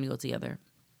family. We're going to go together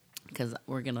because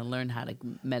we're going to learn how to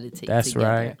meditate together. That's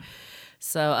right.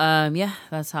 So,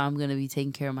 that's how I'm going to be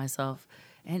taking care of myself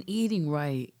and eating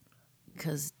right.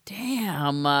 Because,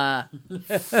 damn,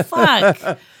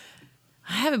 fuck.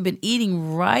 I haven't been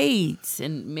eating right,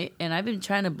 and I've been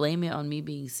trying to blame it on me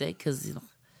being sick because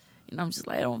I'm just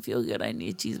like, I don't feel good. I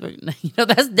need a cheeseburger.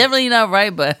 That's definitely not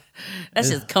right, but that's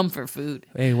just comfort food.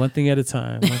 Hey, one thing at a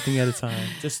time.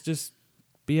 Just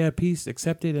be at peace,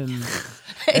 accept it, and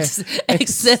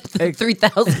accept the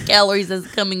 3,000 calories that's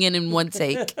coming in one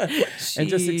take, and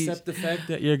just accept the fact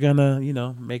that you're gonna,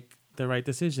 make the right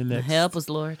decision next. Help us,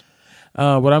 Lord.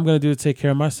 What I'm gonna do to take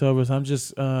care of myself is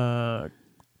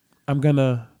I'm going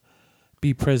to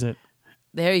be present.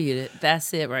 There you go.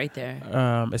 That's it right there.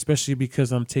 Especially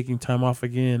because I'm taking time off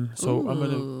again. So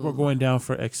we're going down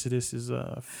for Exodus's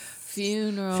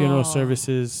funeral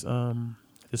services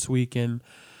this week. And,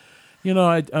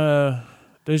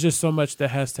 there's just so much that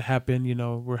has to happen.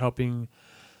 We're helping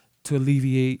to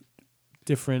alleviate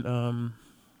different,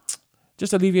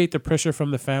 just alleviate the pressure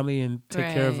from the family and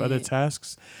take care of other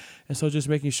tasks. And so just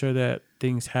making sure that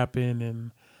things happen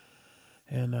and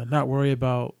not worry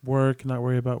about work, not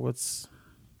worry about what's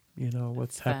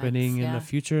happening in the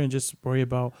future, and just worry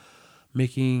about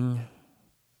making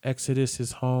Exodus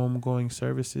his home-going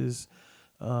services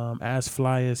as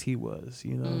fly as he was,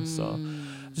 So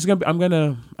I'm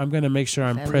gonna make sure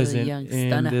I'm present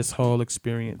in this whole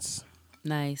experience.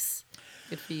 Nice,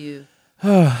 good for you.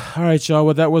 All right, y'all.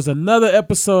 Well, that was another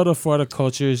episode of For the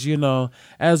Cultures.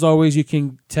 As always, you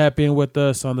can tap in with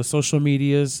us on the social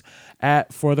medias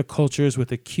at For the Cultures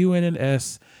with a Q and an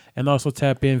S, and also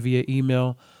tap in via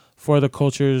email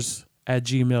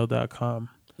forthecultures@gmail.com.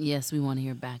 Yes, we want to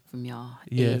hear back from y'all.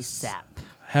 Yes. ASAP.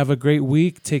 Have a great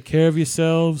week. Take care of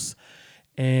yourselves,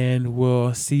 and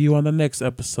we'll see you on the next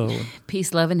episode.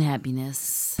 Peace, love, and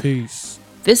happiness. Peace.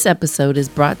 This episode is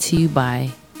brought to you by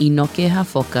Inoke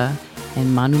Hafoka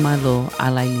and Manumalo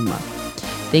Alaima.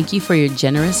 Thank you for your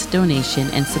generous donation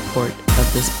and support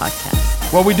of this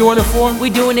podcast. What we doing it for?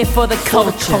 We're doing it for the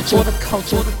culture. For the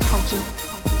culture.